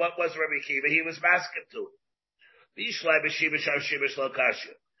said what was Rabbi Akiva, he was masking to it. Bishlai b'shibish lo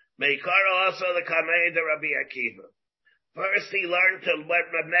Kasha. Meikara also the Kamei de Rabbi Akiva. First, he learned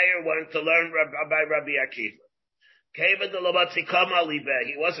what Rabbi Meir wanted to learn by Rabbi Akiva.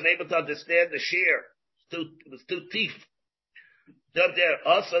 He wasn't able to understand the shear. It was too deep.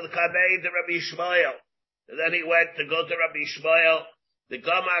 Also, the Kabei to Rabbi Ishmael. And then he went to go to Rabbi Ishmael, the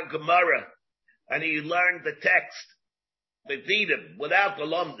Gemara, and he learned the text, the Didim, without the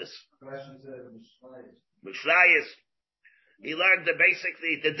Lomdus. Mishnayos. He learned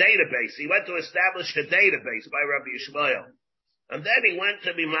basically the database. He went to establish the database by Rabbi Ishmael. And then he went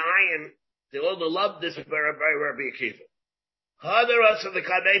to be Ma'ayin, to all the Lomdus by Rabbi Akiva. Hadaras of the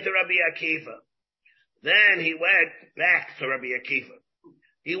Kabei to Rabbi Akiva. Then he went back to Rabbi Akiva.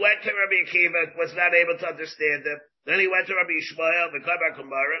 He went to Rabbi Akiva, was not able to understand it. Then he went to Rabbi Ishmael, the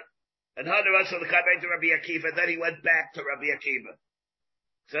Gemara, and Hadaras of the Kabei to Rabbi Akiva. Then he went back to Rabbi Akiva.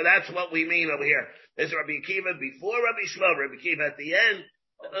 So that's what we mean over here. There's Rabbi Akiva before Rabbi Shmuel, Rabbi Akiva at the end.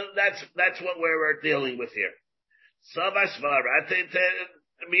 That's what we're dealing with here. Savasvara,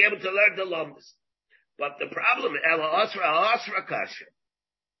 to be able to learn the Lomdus. But the problem, Ela Asra Kasha.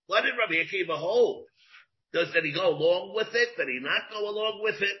 What did Rabbi Akiva hold? Did he go along with it? Did he not go along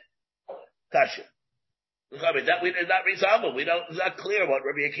with it? Kasha. That we did not resolve it. It's not clear what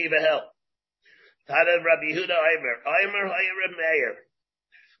Rabbi Akiva held. Tada Rabbi Huda Aimer Hayir Meir.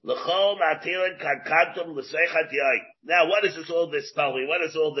 Now, what is all this telling? What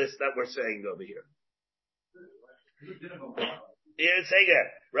is all this that we're saying over here? Here, say again.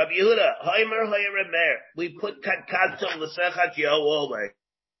 Rabbi Yehuda, Haimer Hayir Meir. We put Kadkantum L'Sechat Yo always.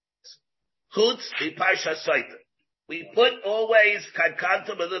 Chutz Parsha Sotah. We put always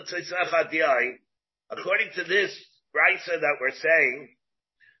Kadkantum L'Sechat Yo. According to this brisa that we're saying,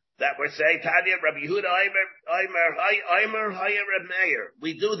 Tanya, Rabbi Yehuda, Aimer, Hayir, Meir.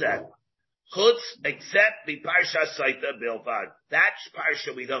 We do that. Chutz, except the Parsha Sotah Bilvad. That's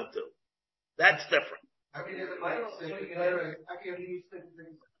Parsha we don't do. That's different.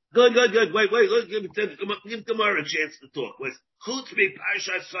 Good. Wait. Look, give Gemara a chance to talk. With Chutz, be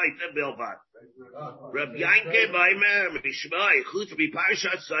Parsha Sotah Bilvad. Rabbi Yanke, Aimer, Mishmai, Chutz, be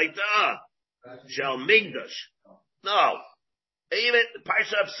Parsha Sotah. Shall Migdash. No. Even the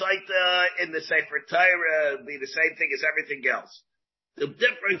Parsha of Sotah in the Sefer Torah be the same thing as everything else. The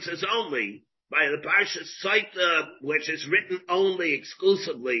difference is only by the Parsha Sotah, which is written only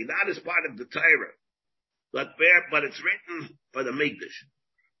exclusively, not as part of the Torah, but it's written for the Mikdash.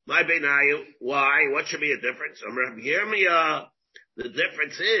 My Benayu, why? What should be a difference? Hear me, the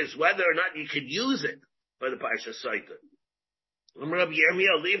difference is whether or not you can use it for the Parsha Sotah.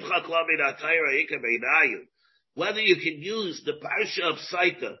 Whether you can use the Parsha of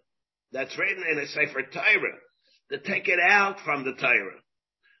Sotah that's written in a Sefer Torah to take it out from the Torah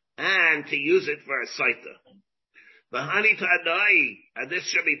and to use it for a Sotah. V'hani Tanai, and this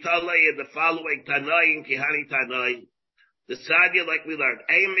should be Talei in the following Tanai in Kihani Tanai. The Sadia, like we learned,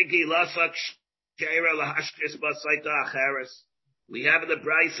 Eimigi Lasak Shera Lahashkis Basotah Acheres. We have in the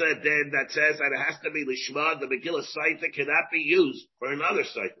Brisa then that says that it has to be Lishma, the Megillah Sotah cannot be used for another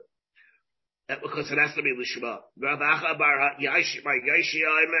Sotah. Because it has to be Lishma. Rav Acha bar Yashi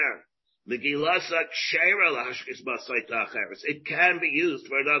Aimer. Megillah Shera Lahashkis Basotah Acheres. It can be used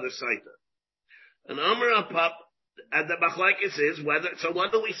for another Sotah. And Amar Apap, and the Machlekes is whether, so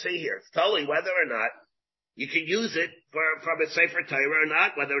what do we see here? It's totally whether or not you can use it from a Sefer Torah or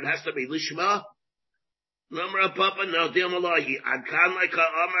not, whether it has to be Lishma. Amar Apapa, no, Dilmalahi, Adkan like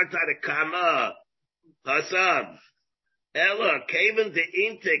Amar Tadakama, Hasam. Ella, Kaven de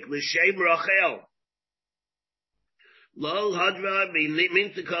Intik, L'Shem Rachel. Lo Hadra,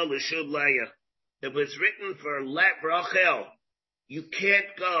 Mintika, L'Shub Leia. If it's written for Rachel, you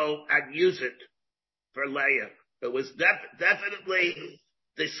can't go and use it for Leia. It was definitely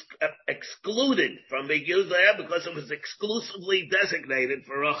excluded from being used there because it was exclusively designated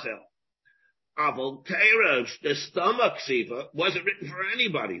for Rachel. Aval Teira, the stomach siva, wasn't written for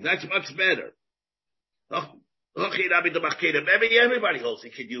anybody. That's much better. Everybody holds he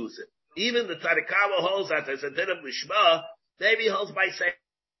could use it. Even the Tadikawa holds that as a din of Lishma, maybe holds by saying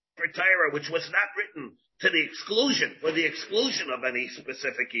for Torah, which was not written to the exclusion, for the exclusion of any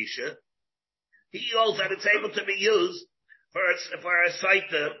specific Isha. He holds that it's able to be used for a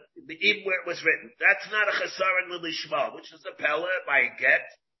Sotah, even where it was written. That's not a Chesaron Lishma, which is a Pella by a get.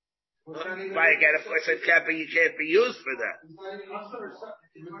 By a get, of course, it can't be used for that. Yeah.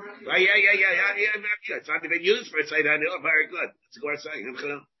 It's not even used for a Sotah. Very good. That's what we're saying.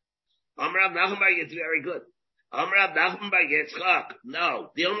 Amrav Nachman, it's very good. Amrav Nachman by Yitzchak.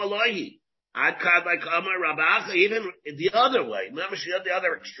 No. The Omalahi. Adkad like Amar Rabacha, even the other way. Remember, she had the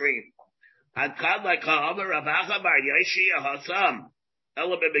other extreme. Adkad like Amar Rabacha bar Yoshi Hasam.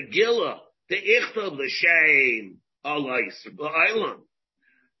 Ela Megillah. The Ichtov the shame. Alais, Ba'ilon.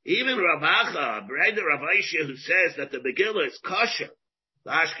 Even Ravacha, Breda Ravaisha, who says that the Megillah is kosher,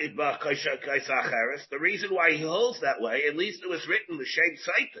 the reason why he holds that way, at least it was written the Shem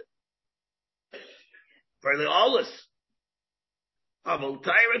Sotah for the Olis.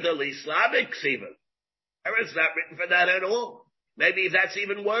 Avotayra the Islamic Siva. It's not written for that at all. Maybe that's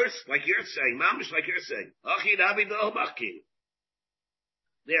even worse, like you're saying, mamish, like you're saying.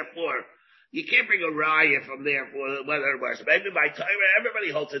 Therefore, you can't bring a raya from there for whether it works. Maybe by Torah,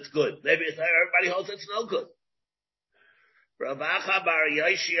 everybody holds it's good. Maybe everybody holds it's no good. Ravacha bar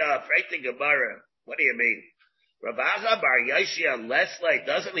Yoshia, Freita Gemara. What do you mean? Ravacha bar Yoshia, Leslie,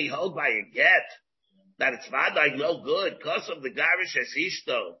 doesn't he hold by a get that it's vaday no good because of the garish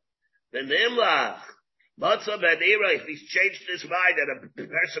esishto? The nimlach, matzah benira, if he's changed his mind and a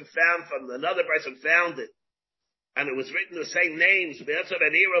person found from another person found it, and it was written the same names, matzah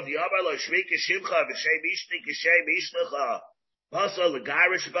benira of Yamar lo shmi kishimcha v'shem ishti kishem ishlecha, matzah the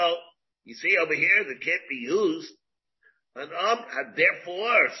garish boat. You see over here that can't be used. And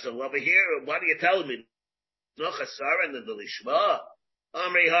therefore, so over here, what are you telling me? No chasar and the lishma.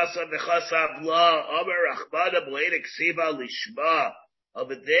 Amri hasav v'chasav la, amar achbada b'leid ksiva lishma.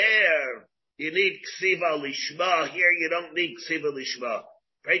 Over there, you need ksiva lishma. Here, you don't need ksiva lishma.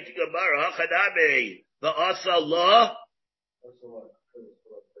 Pray to Gemara, hachadabe, the asa la.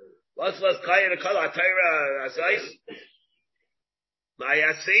 What's kaya to kol atayra asais?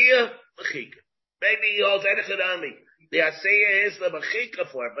 Mayasiya mechika. Maybe he holds edechadami. The Asiyah is the Mechika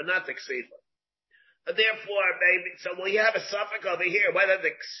for it, but not the Ksiva. And therefore, maybe, so we have a suffix over here, whether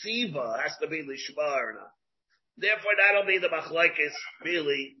the Ksiva has to be Lishma or not. Therefore, that'll be the Machlokes,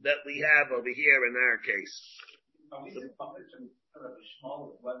 really, that we have over here in our case.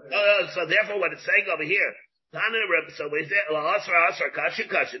 So therefore, what it's saying over here, so we say,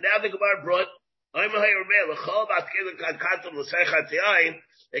 now the Gemara brought,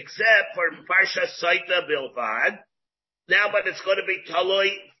 except for Parsha Sotah Bilvad. Now, but it's going to be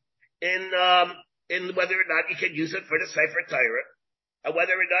taloi in whether or not you can use it for the Sefer Torah, and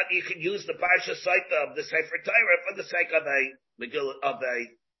whether or not you can use the Parsha Sotah of the Sefer Torah for the sake of a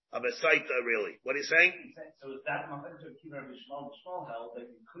Sotah, really. What are you saying? So is that nothing to keep Rabbi Shmuel held that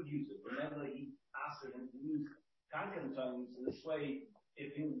you could use it? Remember, he asked him to use Kankan tongues in this way.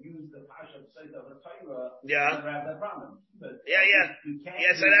 If you use the Parsha Sotah of the Torah, you have that problem. But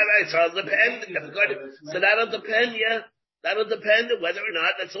So it'll depend. So that'll depend, That'll depend on whether or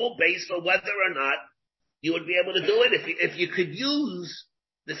not, that's all based on whether or not you would be able to do it. If you could use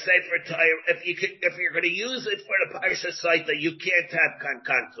the Sefer Torah, if you're going to use it for the Parsha Sotah, you can't have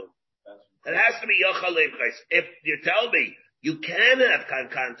Kankantum. It has to be Yochalim. If you tell me you can have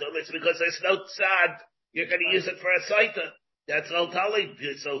Kankantum, it's because there's no tzad, you're going to use it for a Sotah. That's all tali.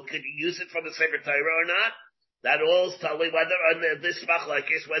 So could you use it for the Sefer Torah or not? That all's tali whether on this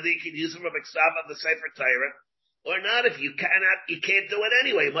machlokes, whether you can use it from Iksav of the Sefer Torah or not. If you cannot, you can't do it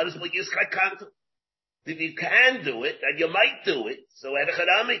anyway. You might as well use Kankantum. If you can do it, and you might do it, so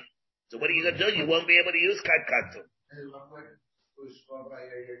Edechadami. So what are you going to do? You won't be able to use Kankantum.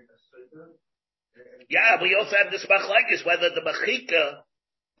 Yeah, we also have this machlokes whether the mechika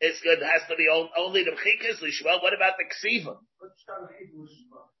is good, has to be only the mechika is lishma. What about the ksiva?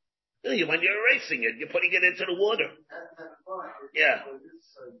 When you're erasing it, you're putting it into the water. Yeah.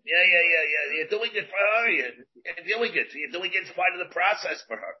 You're doing it for her. You're doing it. You're doing it as part of the process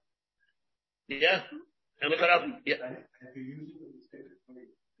for her. Yeah. And look it up. Yeah.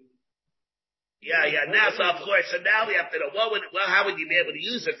 Now, so of course, so now we have to know, how would you be able to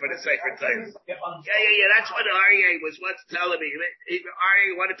use it for the Sefer Torah? Yeah. That's what Aryeh was once telling me.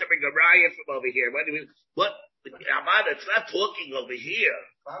 Aryeh wanted to bring a raya from over here. What? Amada, it's not talking over here.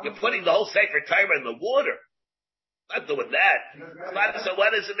 You're putting the whole Sefer Torah in the water. Not doing that. So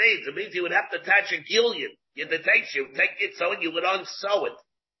what does it mean? It means you would have to attach a gillion. You take it so and you would unsew it.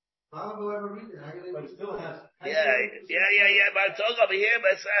 But it still has. But it's all over here.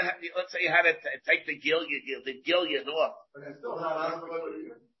 But let's say you had to take the gillion off. But it still has.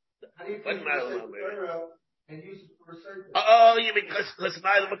 How do you take the and use it for research? Oh, you mean because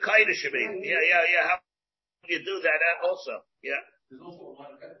Ma'al Makaidish, you mean? Yeah. How do you do that also? Yeah.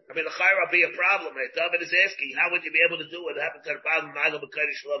 I mean, the Chayra will be a problem. David is asking, how would you be able to do what happened to the problem Ma'al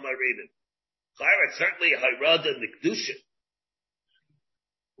Makaidish Lo Maribin? Chayra, it's certainly a Hayrada and the Kedusha.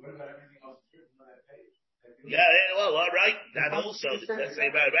 What about everything else written on that page? All right. That also, let's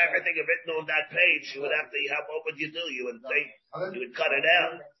say about everything written on that page, you would have to, what would you do? You would say, you would cut it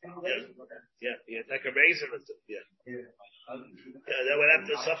out. Yeah, like a razor. They would have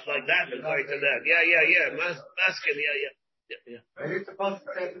to stuff like that according to that. Yeah. Masking, yeah. Are you supposed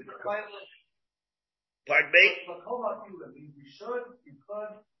to take Pardon me? We should, you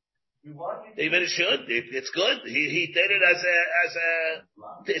could, you want you to. Even it should. It's good. He did it as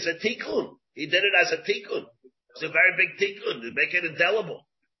a tikkun. He did it as a tikkun. It's a very big tikkun to make it indelible.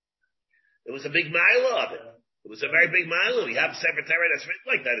 It was a big mile of it. It was a very big mile. We have Sefer Torah that's written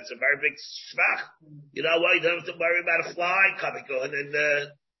like that. It's a very big svach. You know why? You don't have to worry about a fly coming on and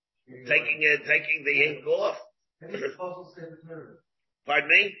taking the ink off. Pardon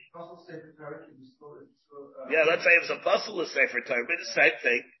me? Yeah, let's say it's a puzzle of Sefer Torah, but it's the same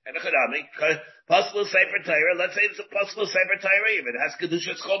thing. And a chadami, puzzle of Sefer Torah. Let's say it's a puzzle of Sefer Torah. Even it has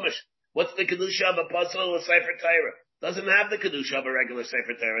kedusha chumash. What's the kedusha of a puzzle of Sefer Torah? Doesn't have the kedusha of a regular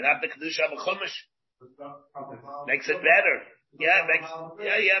Sefer Torah. It have the kedusha of a chumash. Makes it better. Yeah,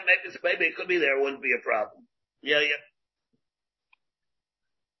 maybe it could be there. It wouldn't be a problem. Yeah.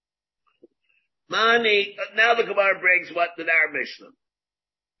 Mani. Now the Gemara brings what did our Mishnah?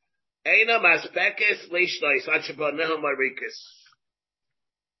 Eina maspekes lishnois achabonehu marikis.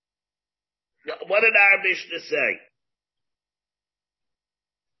 What did our Mishnah say?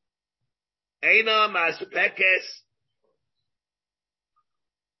 Eina maspekes.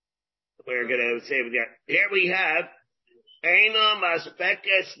 We're going to say it again. Here we have Eina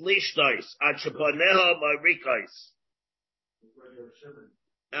maspekes lishnois achabonehu marikis.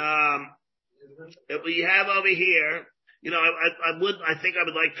 We have over here. You know, I think I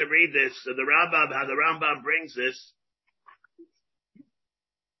would like to read this. The Rambam, how the Rambam brings this.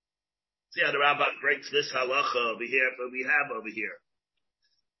 See how the Rambam brings this halacha over here, what we have over here.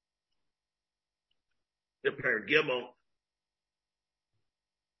 The Per Gimel.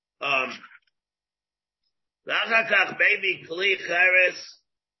 L'achakach baby kli cheres.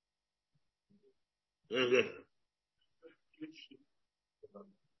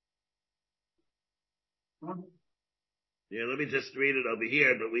 Yeah, let me just read it over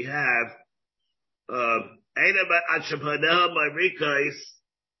here. But we have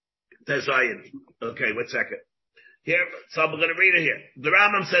Okay, 1 second. Here, so I'm going to read it here. The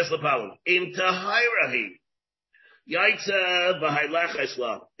Rambam says the following: Im tahirahi yaitza v'haylach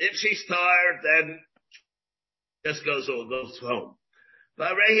esla. If she's tired, then just goes home.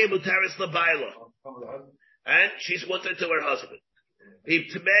 V'arehi mutaris labayla, and she's wanted to her husband. Im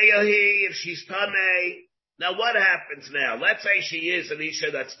tameyahi, if she's tamei. Now what happens now? Let's say she is an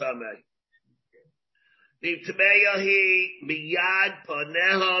Isha that's Tameh.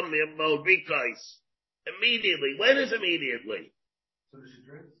 Immediately. When is immediately?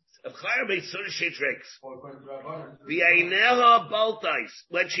 As soon as she drinks.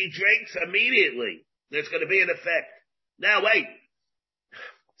 When she drinks, immediately. There's going to be an effect. Now wait.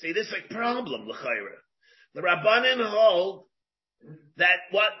 See, this is a problem, l'chayra. The Rabbanan hold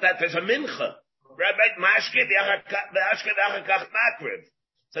that there's a mincha.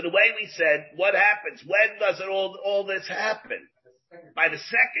 So the way we said, what happens? When does it all this happen? By the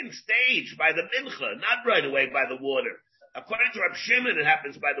second stage, by the mincha, not right away by the water. According to Reb Shimon, it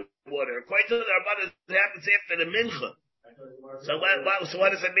happens by the water. According to the Rabbanan, it happens after the mincha. So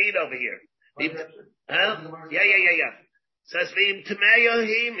what does it mean over here? Yeah. Says v'im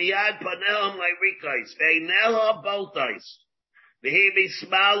tameyahi miyad panehem le'rikais ve'neha boltais. V'himi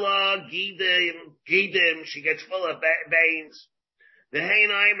smala gidim, she gets full of veins. V'hein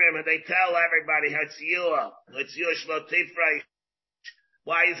aimrim, and they tell everybody hatziyua shlo tifrei.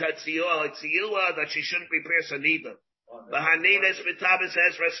 Why is hatziyua? Hatziyua that she shouldn't be pierced neither. V'hanidas v'tabas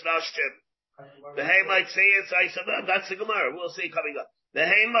esres noshim. V'hein might say it, I said, that's the Gemara. We'll see coming up.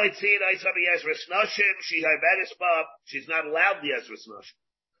 V'hein might say it, I said, esres noshim. She havedes bab. She's not allowed the esres noshim.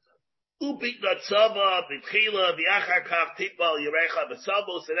 So then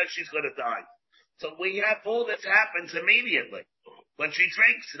she's going to die. So we have all this happens immediately. When she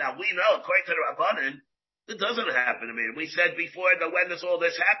drinks, now we know, according to the Rabbanan, it doesn't happen immediately. We said before that when does all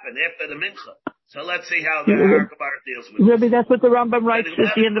this happen? After the mincha. So let's see how the Gemara deals with it. Rabbi, that's what the Rambam writes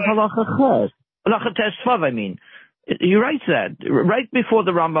at the end of Halacha Ches. Halacha Tesvav, I mean. He writes that. Right before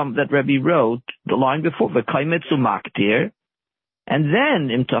the Rambam that Rabbi wrote, the line before, V'kaimetzu maktir, and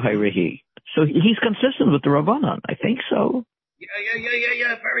then im tahirahi. So he's consistent with the Rabbanan. I think so.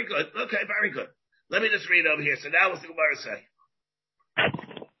 Yeah. Very good. Okay, very good. Let me just read over here. So now what's the Gemara say?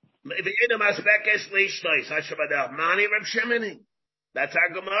 That's our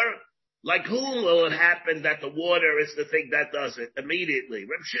Gemara. Like whom will it happen that the water is the thing that does it immediately?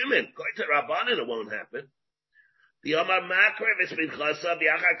 Reb Shimon. According to Rabbanan, it won't happen. The Omar Makrev is minchasa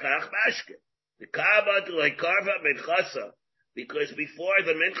v'achakach mashke. The Kaaba to like karva minchasa. Because before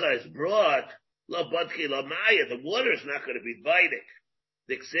the mincha is brought, lo badki lo maya, the water is not going to be vidik.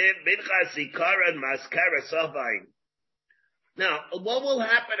 The ksiv mincha zikaran maskara savain. Now, what will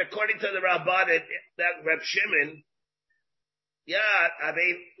happen according to the Rabban, that Reb Shimon? Yeah, I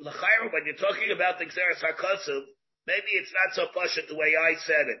mean, l'chayr, when you're talking about the Xeris HaKosuv, maybe it's not so pashut the way I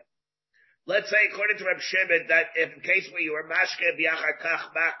said it. Let's say, according to Reb Shimon, that if in case where you were mashke b'yachar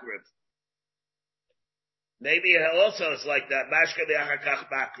kach bakriv, maybe it also is like that, mashke b'yachar kach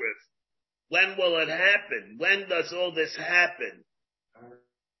bakriv. When will it happen? When does all this happen?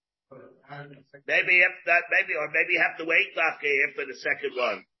 Maybe if that, maybe you have to wait after the second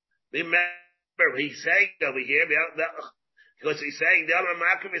one. Remember, he's saying over here, because he's saying,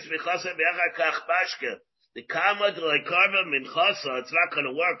 the kama de karva minchasa, it's not going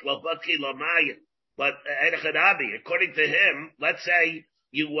to work. But according to him, let's say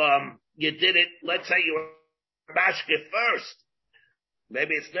you did it. Let's say you were bashke first.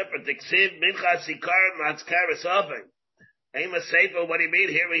 Maybe it's different. Ksiv minchas ikar matzkaris oven. Aim a sefer. What do you mean?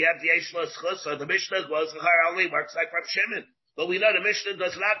 Here we have the Yeshla Schus. So the Mishnah only works like Reb Shimon, but we know the Mishnah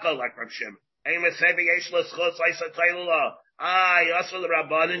does not go like Reb Shimon. Aim a sefer Yeshla Schus. I said Taylor. Yasol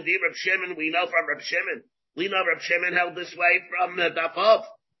Rabban. Indeed, Reb Shimon. We know from Reb Shimon. We know Reb Shimon held this way from Dafov.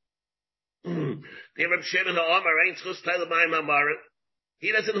 The Reb Shimon Omer ain't Schus Taylor Ma'amarit.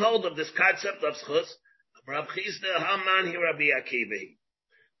 He doesn't hold of this concept of Schus. Rav Chisda Haman here Rabbi Akiva.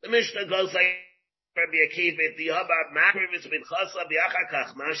 The Mishnah goes like Rabbi Akiva, the Habab Makriv is with Chasa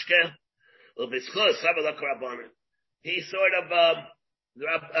B'Achakach Mashke, U'B'Schus Sabalak Rabbanan. He sort of,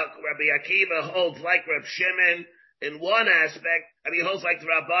 Rabbi Akiva holds like Reb Shimon in one aspect, and he holds like the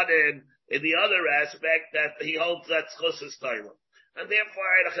Rabbanan in the other aspect, that he holds that Schus is Taylor. And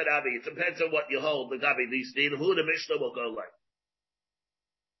therefore, it depends on what you hold, the Gabi Listin, who the Mishnah will go like.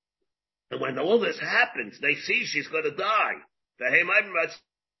 And when all this happens, they see she's going to die. Get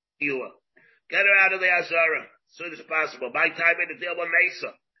her out of the Azara as soon as possible. By time in the deal with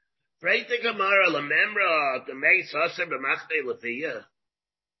Mesa. Pray to Gemara, Lemembra, the Mesa, B'Machte Levia.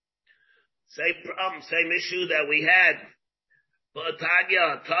 Same issue that we had.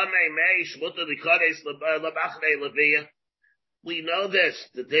 B'Tanya, Tame Meish, Mutter Likodes, L'Machte Levia. We know this,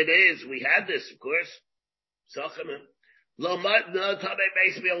 that it is. We had this, of course. Sachem. No Tame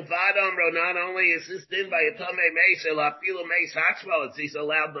Meis Milvadam, not only is this done by a Tame Meis, Elapilo Meis Hatzmal, he's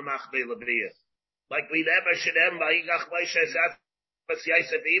allowed the Machbe Leviah. Like we never should end by Igach Moshe Sat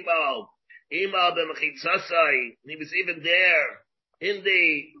Yosef Imo b'Mechitzasai. He was even there in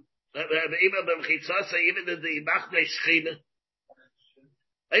the Imo b'Mechitzasai, even in the Machbe Shechina.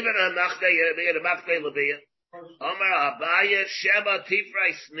 Even in the Machbe Leviah. Omar Abaya Shema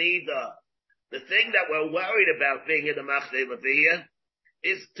Tifrei Snida. The thing that we're worried about being in the Machnei Leviah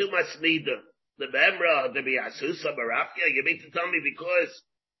is too much nida. The Memra, the Biasusa Barafia, you mean to tell me because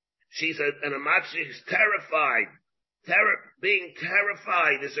she's an Amat, she's terrified. Being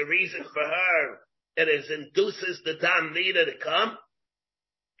terrified is a reason for her. It induces the Dam Nida to come.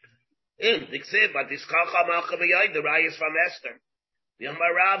 In Dixiv, but this Kalcha Malcha the Rai is from Esther. The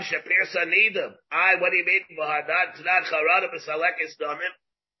Amarav Shapir Sanida. What do you mean? Vahadat Tzad Charada B'Salekis Damim.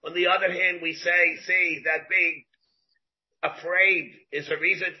 On the other hand, we see that being afraid is a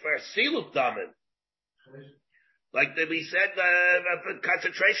reason for siluk damin. Like we said,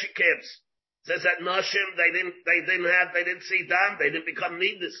 concentration camps. It says that Nashim, they didn't see dam, they didn't become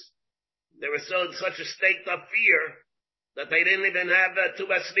needless. They were in such a state of fear that they didn't even have too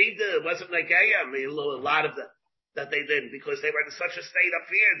much nida. It wasn't like a lot of them that they didn't, because they were in such a state of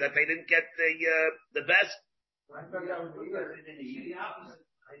fear that they didn't get the best.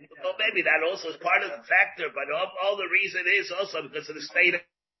 Well, maybe that also is part of the factor, but all the reason is also because of the state of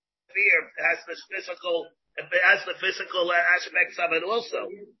fear. It has the physical aspects of it also.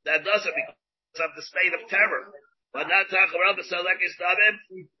 That doesn't because of the state of terror. But not Tacharabba Salekis Dabim,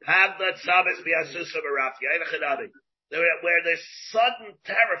 have that Sabbath be Asusa Barafia, where there's sudden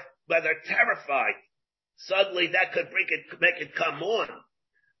terror, where they're terrified, suddenly that could make it come on.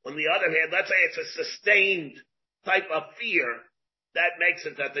 On the other hand, let's say it's a sustained type of fear, that makes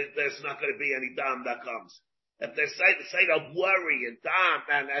it that there's not going to be any dam that comes. If there's a state of worry and dam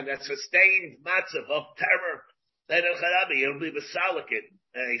and a sustained matzav of terror, then it'll be besalikin.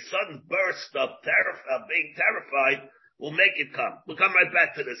 A sudden burst of terror, of being terrified, will make it come. We'll come right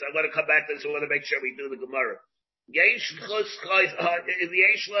back to this. I want to come back to this. I want to make sure we do the Gemara. Yesh chus.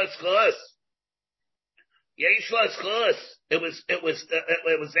 It was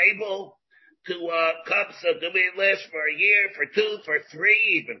able to come, so do we last for a year, for 2, for 3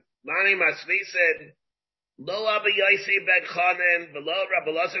 even. Mani Masvi said, Lo Abba Yossi ben Chanan, below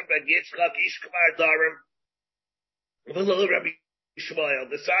Rabbi Lazar ben Yitzchak, Ishkamar Darim, below Rabbi Shmuel,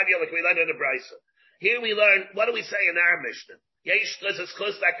 the Sadia, like we learned in the Brisa. Here we learn, what do we say in our Mishnah? Yesh chus is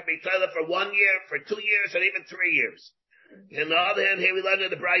chus that can be told for 1 year, for 2 years, and even 3 years. On the other hand, here we learn in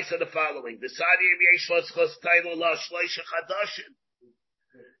the Brisa the following. The Sadi Yeshvos Chos title La Shloisha Chadashim.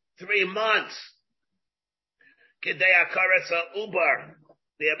 3 months. Kidei Akarasa Ubar.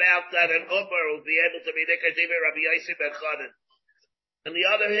 The amount that an Uber will be able to be Nikadivi Rabbi Yosef Ben Chanan. On the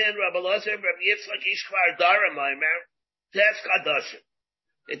other hand, Rabbi Moshe, Rabbi Yitzchak Ishkvar Daramaimer, Tes Chadashim.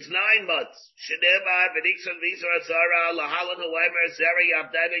 It's 9 months. Sheneva V'Nikson Vizar Azara Lahalan Huaymer Zera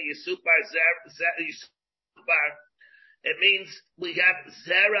Yabdana Yisupar Yisupar. It means we have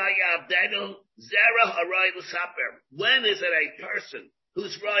Zera Yabdanu, Zera Harai L'Saper. When is it a person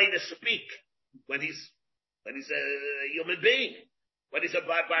who's right to speak? When he's a human being. When he's a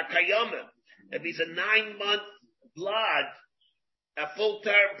Bar Kayama. If he's a 9-month blood, a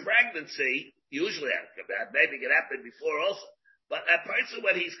full-term pregnancy, usually maybe it happened before also. But a person,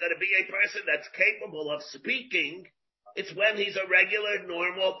 when he's going to be a person that's capable of speaking, it's when he's a regular,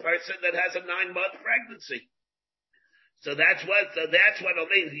 normal person that has a 9-month pregnancy. So that's what it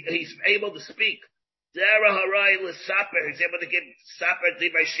means. He's able to speak. Zera harai l'saper. He's able to give saper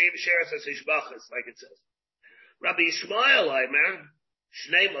d'ibay sheres as ishbachas, like it says. Rabbi Yishmael, man,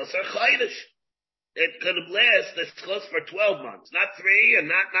 shnei masar chaydish. It could have lasted this close for 12 months, not 3 and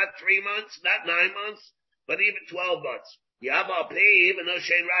not 3 months, not 9 months, but even 12 months. Yaval P, even though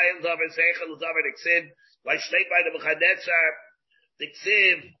Shein Ryan Dover Zeichel Dover Dixiv, by Shnei by the Mechadetzar,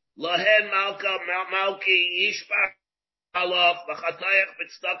 Dixiv, Lohen Malka Malki Yishbach Alof V'Chatayach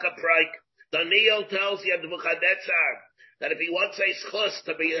B'Tzedakah Praik. Daniel tells you the Mechadetzar that if he wants a schus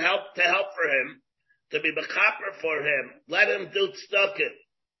to help for him, to be mechaper for him, let him do tzedakah.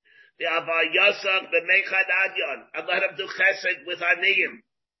 The Ava Yasach b'Meichad Adyon, and let him do chesed with Aniyim.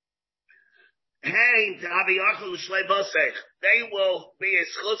 They will be a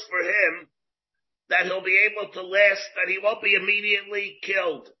schus for him that he'll be able to last, that he won't be immediately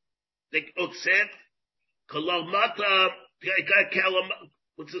killed. The Uksiv, Kolomata,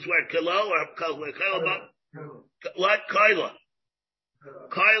 what's this word? Kilo or what? Kaila.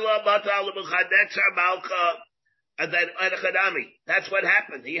 Kaila Mata L'Muchadetzar Malka, and then Adachadami. That's what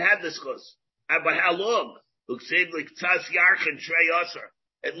happened. He had this schus. And by how long? Uksiv L'Ktzas Yarchin Shrei Yosser.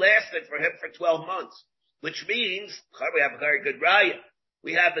 It lasted for him for 12 months, which means we have a very good raya.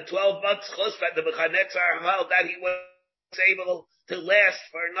 We have the 12 months close that the Mechanetzar held that he was able to last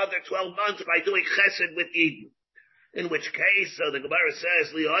for another 12 months by doing chesed with Eden. In which case, so the Gemara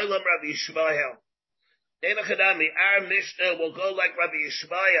says, Li'olam Rabbi Yishmael. Enachadami, our Mishnah will go like Rabbi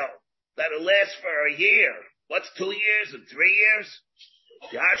Yishmael, that'll last for a year. What's 2 years and 3 years?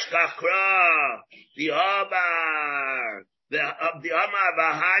 Yashkachra, the Amar. The Amar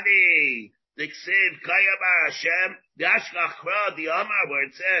Bahani, the Ksiv Kayaba Hashem, the Ashkachra, the Amar, where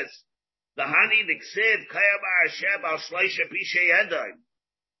it says, the Hani, the Ksiv Kayaba Hashem, al Shleisha Pishe Yedayim.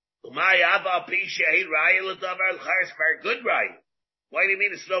 Umay Ava Pishe Raya L'Davar, it's very good Raya. Why do you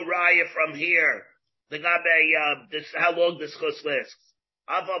mean it's no Raya from here? The Gabe, how long this chus lasts?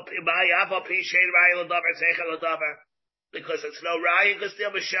 Ava Pishe Raya L'Davar, Zeichel L'Davar. Because it's no Raya, because the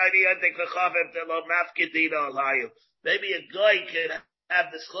Amashani, and the Kachavim, the Lo Mafkedina Al-Hayu. Maybe a guy can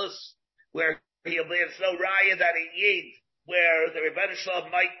have this chus where he'll be no raya that he yid, where the Rebbeinu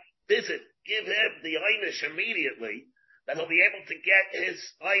Shalom might visit, give him the einish immediately, that he'll be able to get his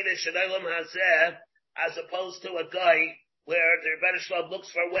einish in Elam Hazeh, as opposed to a guy where the Rebbeinu Shalom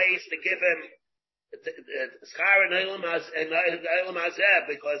looks for ways to give him schar in Elam Hazeh,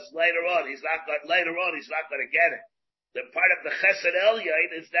 because later on he's not going to get it. The part of the Chesed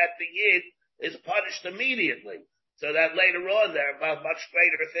Elyon is that the yid is punished immediately. So that later on there are much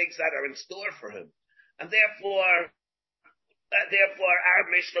greater things that are in store for him. And therefore our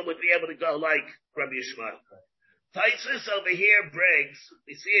Mishnah would be able to go like Rabbi Yishmael. Taisus over here brings,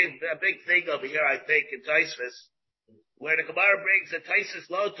 we see a big thing over here, I think, in Taisus, where the Gemara brings the Taisus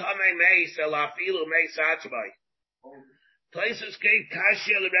lo tamei meis el afilu meis atzmai. Taisus gave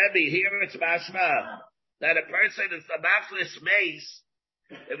Kashya Rebbe, here it's mashma, that a person is the machlis meis,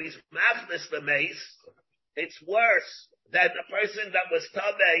 if he's machlis the meis, it's worse than the person that was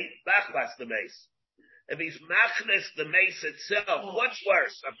tamei machlas the mace. If he's machlas the mace itself, what's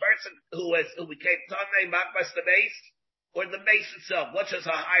worse? A person who became tamei machlas the mace, or the mace itself? Which is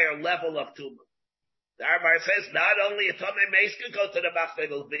a higher level of tumah? The Armar says not only a tamei mace can go to the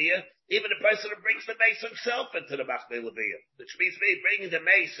machnei leviyah, even a person who brings the mace himself into the machnei leviyah, which means bringing the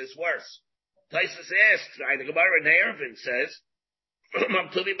mace is worse. Taisus asked, the Gemara in Eruvin says,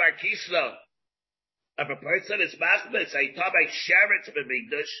 Mamtumi Bar Kisla. If a person is machmas, a tamei sheretz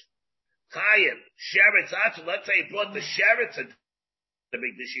b'migdash, chayim, sheretz, let's say he brought the sheretz into the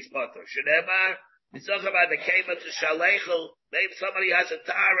migdash, he's potter. Shenema, We talk about the keva to shalechu. Maybe somebody has a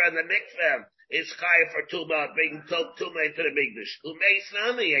tara in the mikveh. Is chayav for tuma, bring tuma into the mikdash. Umeis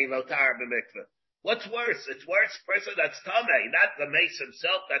nami ain't no tara in the mikveh. What's worse? It's worse person that's tamei, not the mace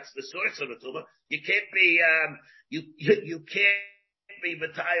himself. That's the source of the tuma. You can't be you can't be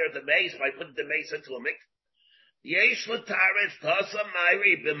retired the mace by putting the mace into a mikveh. Yesh l'taretz tasa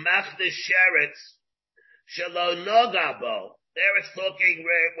mayri b'machdish sheretz shelo nogabo. There it's talking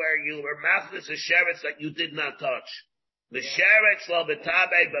where you were machdish a sheretz that you did not touch. The sheretz lo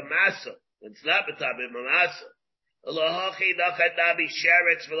b'tabei b'masa. It's not b'tabei b'masa. Lohochi nachad nabi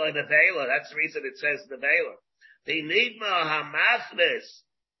sheretz v'lo nevela. That's the reason it says nevela. The nidma hamachdish,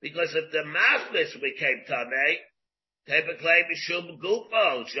 because if the machdish became tamei, typically mishum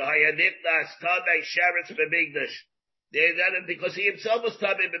gufo shahaya nitnas tamei sheretz b'migdash. Because he himself was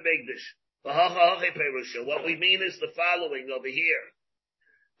tamei b'migdash. What we mean is the following over here.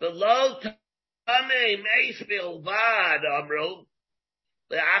 The lo tamei meis bilvad amru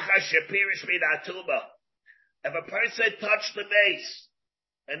le'achar shepirish min atuma. If a person touched the mace,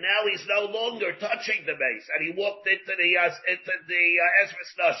 and now he's no longer touching the mace, and he walked into the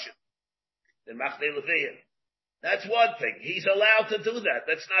Ezra's Nashim, the Machnei Leviyah, that's one thing. He's allowed to do that.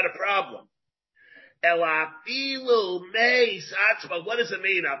 That's not a problem. El afilu meis atzma. What does it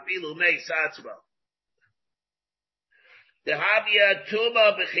mean, afilu meis atzma? The havia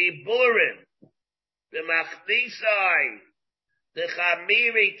tuma b'chiburim, the machdisai, the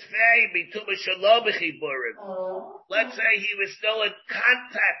chamiri tfei b'tuma shalom b'chiburim. Let's say he was still in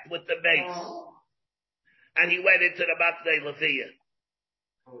contact with the mace, and he went into the Machnei Leviyah.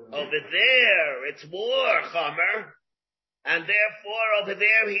 Over there, it's more chamer, and therefore over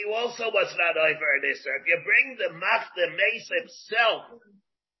there he also was not over an isser. If you bring the mace himself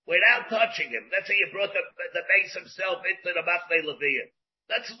without touching him, let's say you brought the mace himself into the Machnei Leviyah,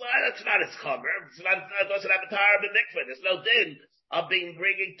 that's not his chamer. It doesn't have a tar of the mikveh. There's no din of being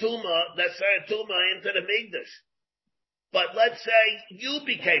bringing tuma into the mikdash. But let's say you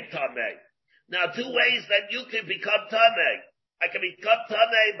became tamei. Now, two ways that you can become tamei. I can become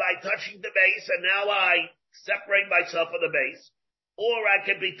tamei by touching the mace, and now I separate myself from the mace. Or I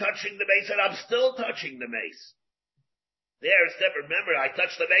can be touching the mace, and I'm still touching the mace. There's different. Remember, I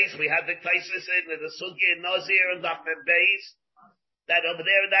touched the mace. We had the cases in the Sugi and Nazir and Dachman Beis. That over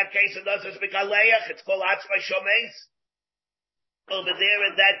there, in that case, it doesn't speak Aleach. It's called Atzmai Shomes. Over there,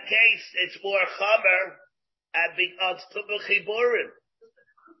 in that case, it's more chamer and because Tubul Chiburim.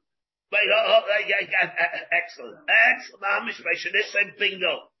 Excellent. Mamish, this and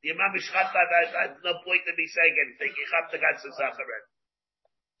bingo. The Mamish Chata, no point in me saying anything. You have to get the Zacharet.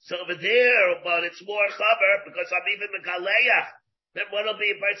 So over there, but it's more chamer because I'm even Megaleach. Then what'll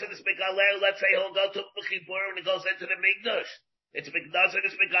be a person that's Megaleach, let's say he'll go to Chiburim and he goes into the Migdash. It's Migdash and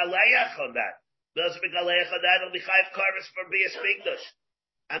it's Megaleach on that. Does Megaleach on that, it'll be Chayiv Karvus for Bias Migdash.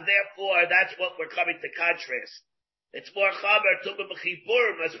 And therefore, that's what we're coming to contrast. It's more chamer tumah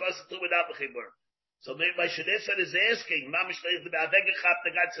b'chiburim as opposed to tumah not b'chiburim. So maybe my Shadishan is asking,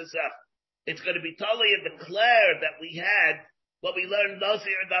 it's going to be totally in the Claire that we had, what we learned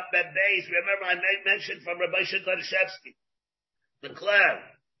Nazir and not Ben Beis. Remember I mentioned from Rabbi Shadishevsky. The Claire.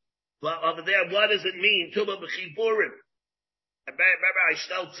 Well, over there, what does it mean? Tumah b'chiburim. Remember I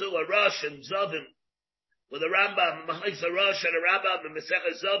stole to a Rosh and Zovim. With a Rambam, Mahais a Rosh and a Rambam, and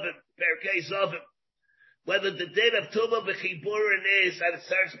Masechah Zovim, Perkei Zovim. Whether the din of Tumah b'chiburin is that it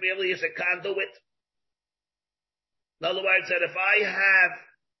serves merely as a conduit. In other words, that if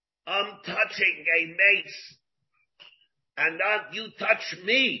I'm touching a mace, and not you touch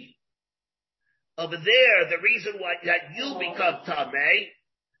me, over there, the reason why that you become tamei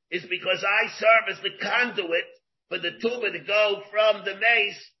is because I serve as the conduit for the tumah to go from the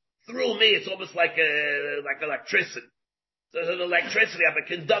mace through me. It's almost like electricity. So there's electricity. I'm a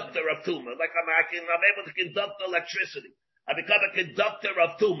conductor of tumah. Like I'm able to conduct electricity. I become a conductor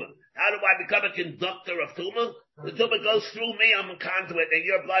of tumah. How do I become a conductor of tumah? The tumah goes through me. I'm a conduit, and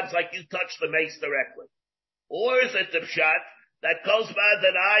your blood's like you touch the mace directly. Or is it the pshat that goes by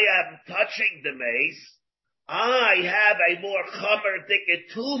that I am touching the mace? I have a more chamer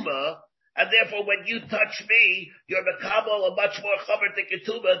dikket tumah, and therefore when you touch me, you're mekabel a much more chamer dikket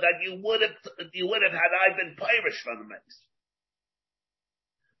tumah than you would have had I been pirish from the mace.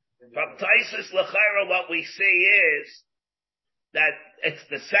 From Taisus L'chaira, what we see is that it's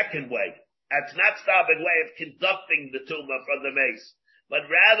the second way. It's not stopping way of conducting the tumah from the mace, but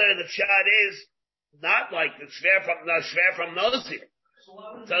rather the pshat is not like the shver from Nazir.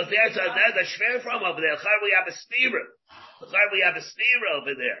 So there's a shver from over there. We have a stira. We have a stira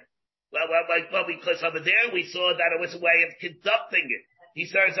over there. Well, because over there we saw that it was a way of conducting it. he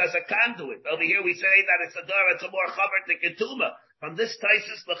serves as a conduit. Over here we say that it's a more chaver to ketuma. From this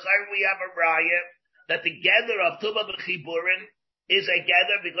taisus l'chayr we have a raya that the gather of tuma b'chiburin is a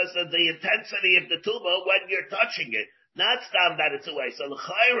gather because of the intensity of the tuma when you're touching it. Not stam that it's away. So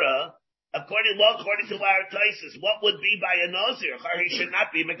l'chayra, according to our taisus, what would be by a nazir? He should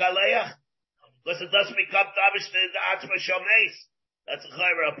not be megaleach because it doesn't become tabish to the atzma shomeis. That's a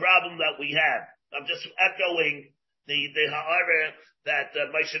problem that we have. I'm just echoing the ha'ara that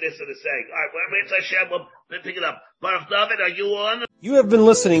Moshe Nissan is saying. All right, when Hashem, we'll pick it up. Baruch David, are you on? You have been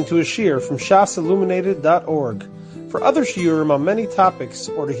listening to a shiur from shasilluminated.org. For other shiurim on many topics,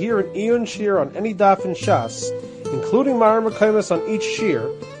 or to hear an Iyun shiur on any daf in Shas, including Mara Mekaymas on each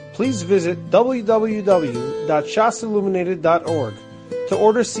shiur, please visit www.shasilluminated.org. To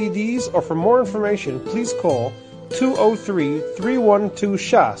order CDs or for more information, please call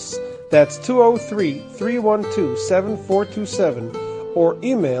 203-312-SHAS. That's 203-312-7427, or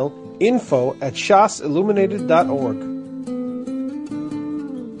email info@shasilluminated.org.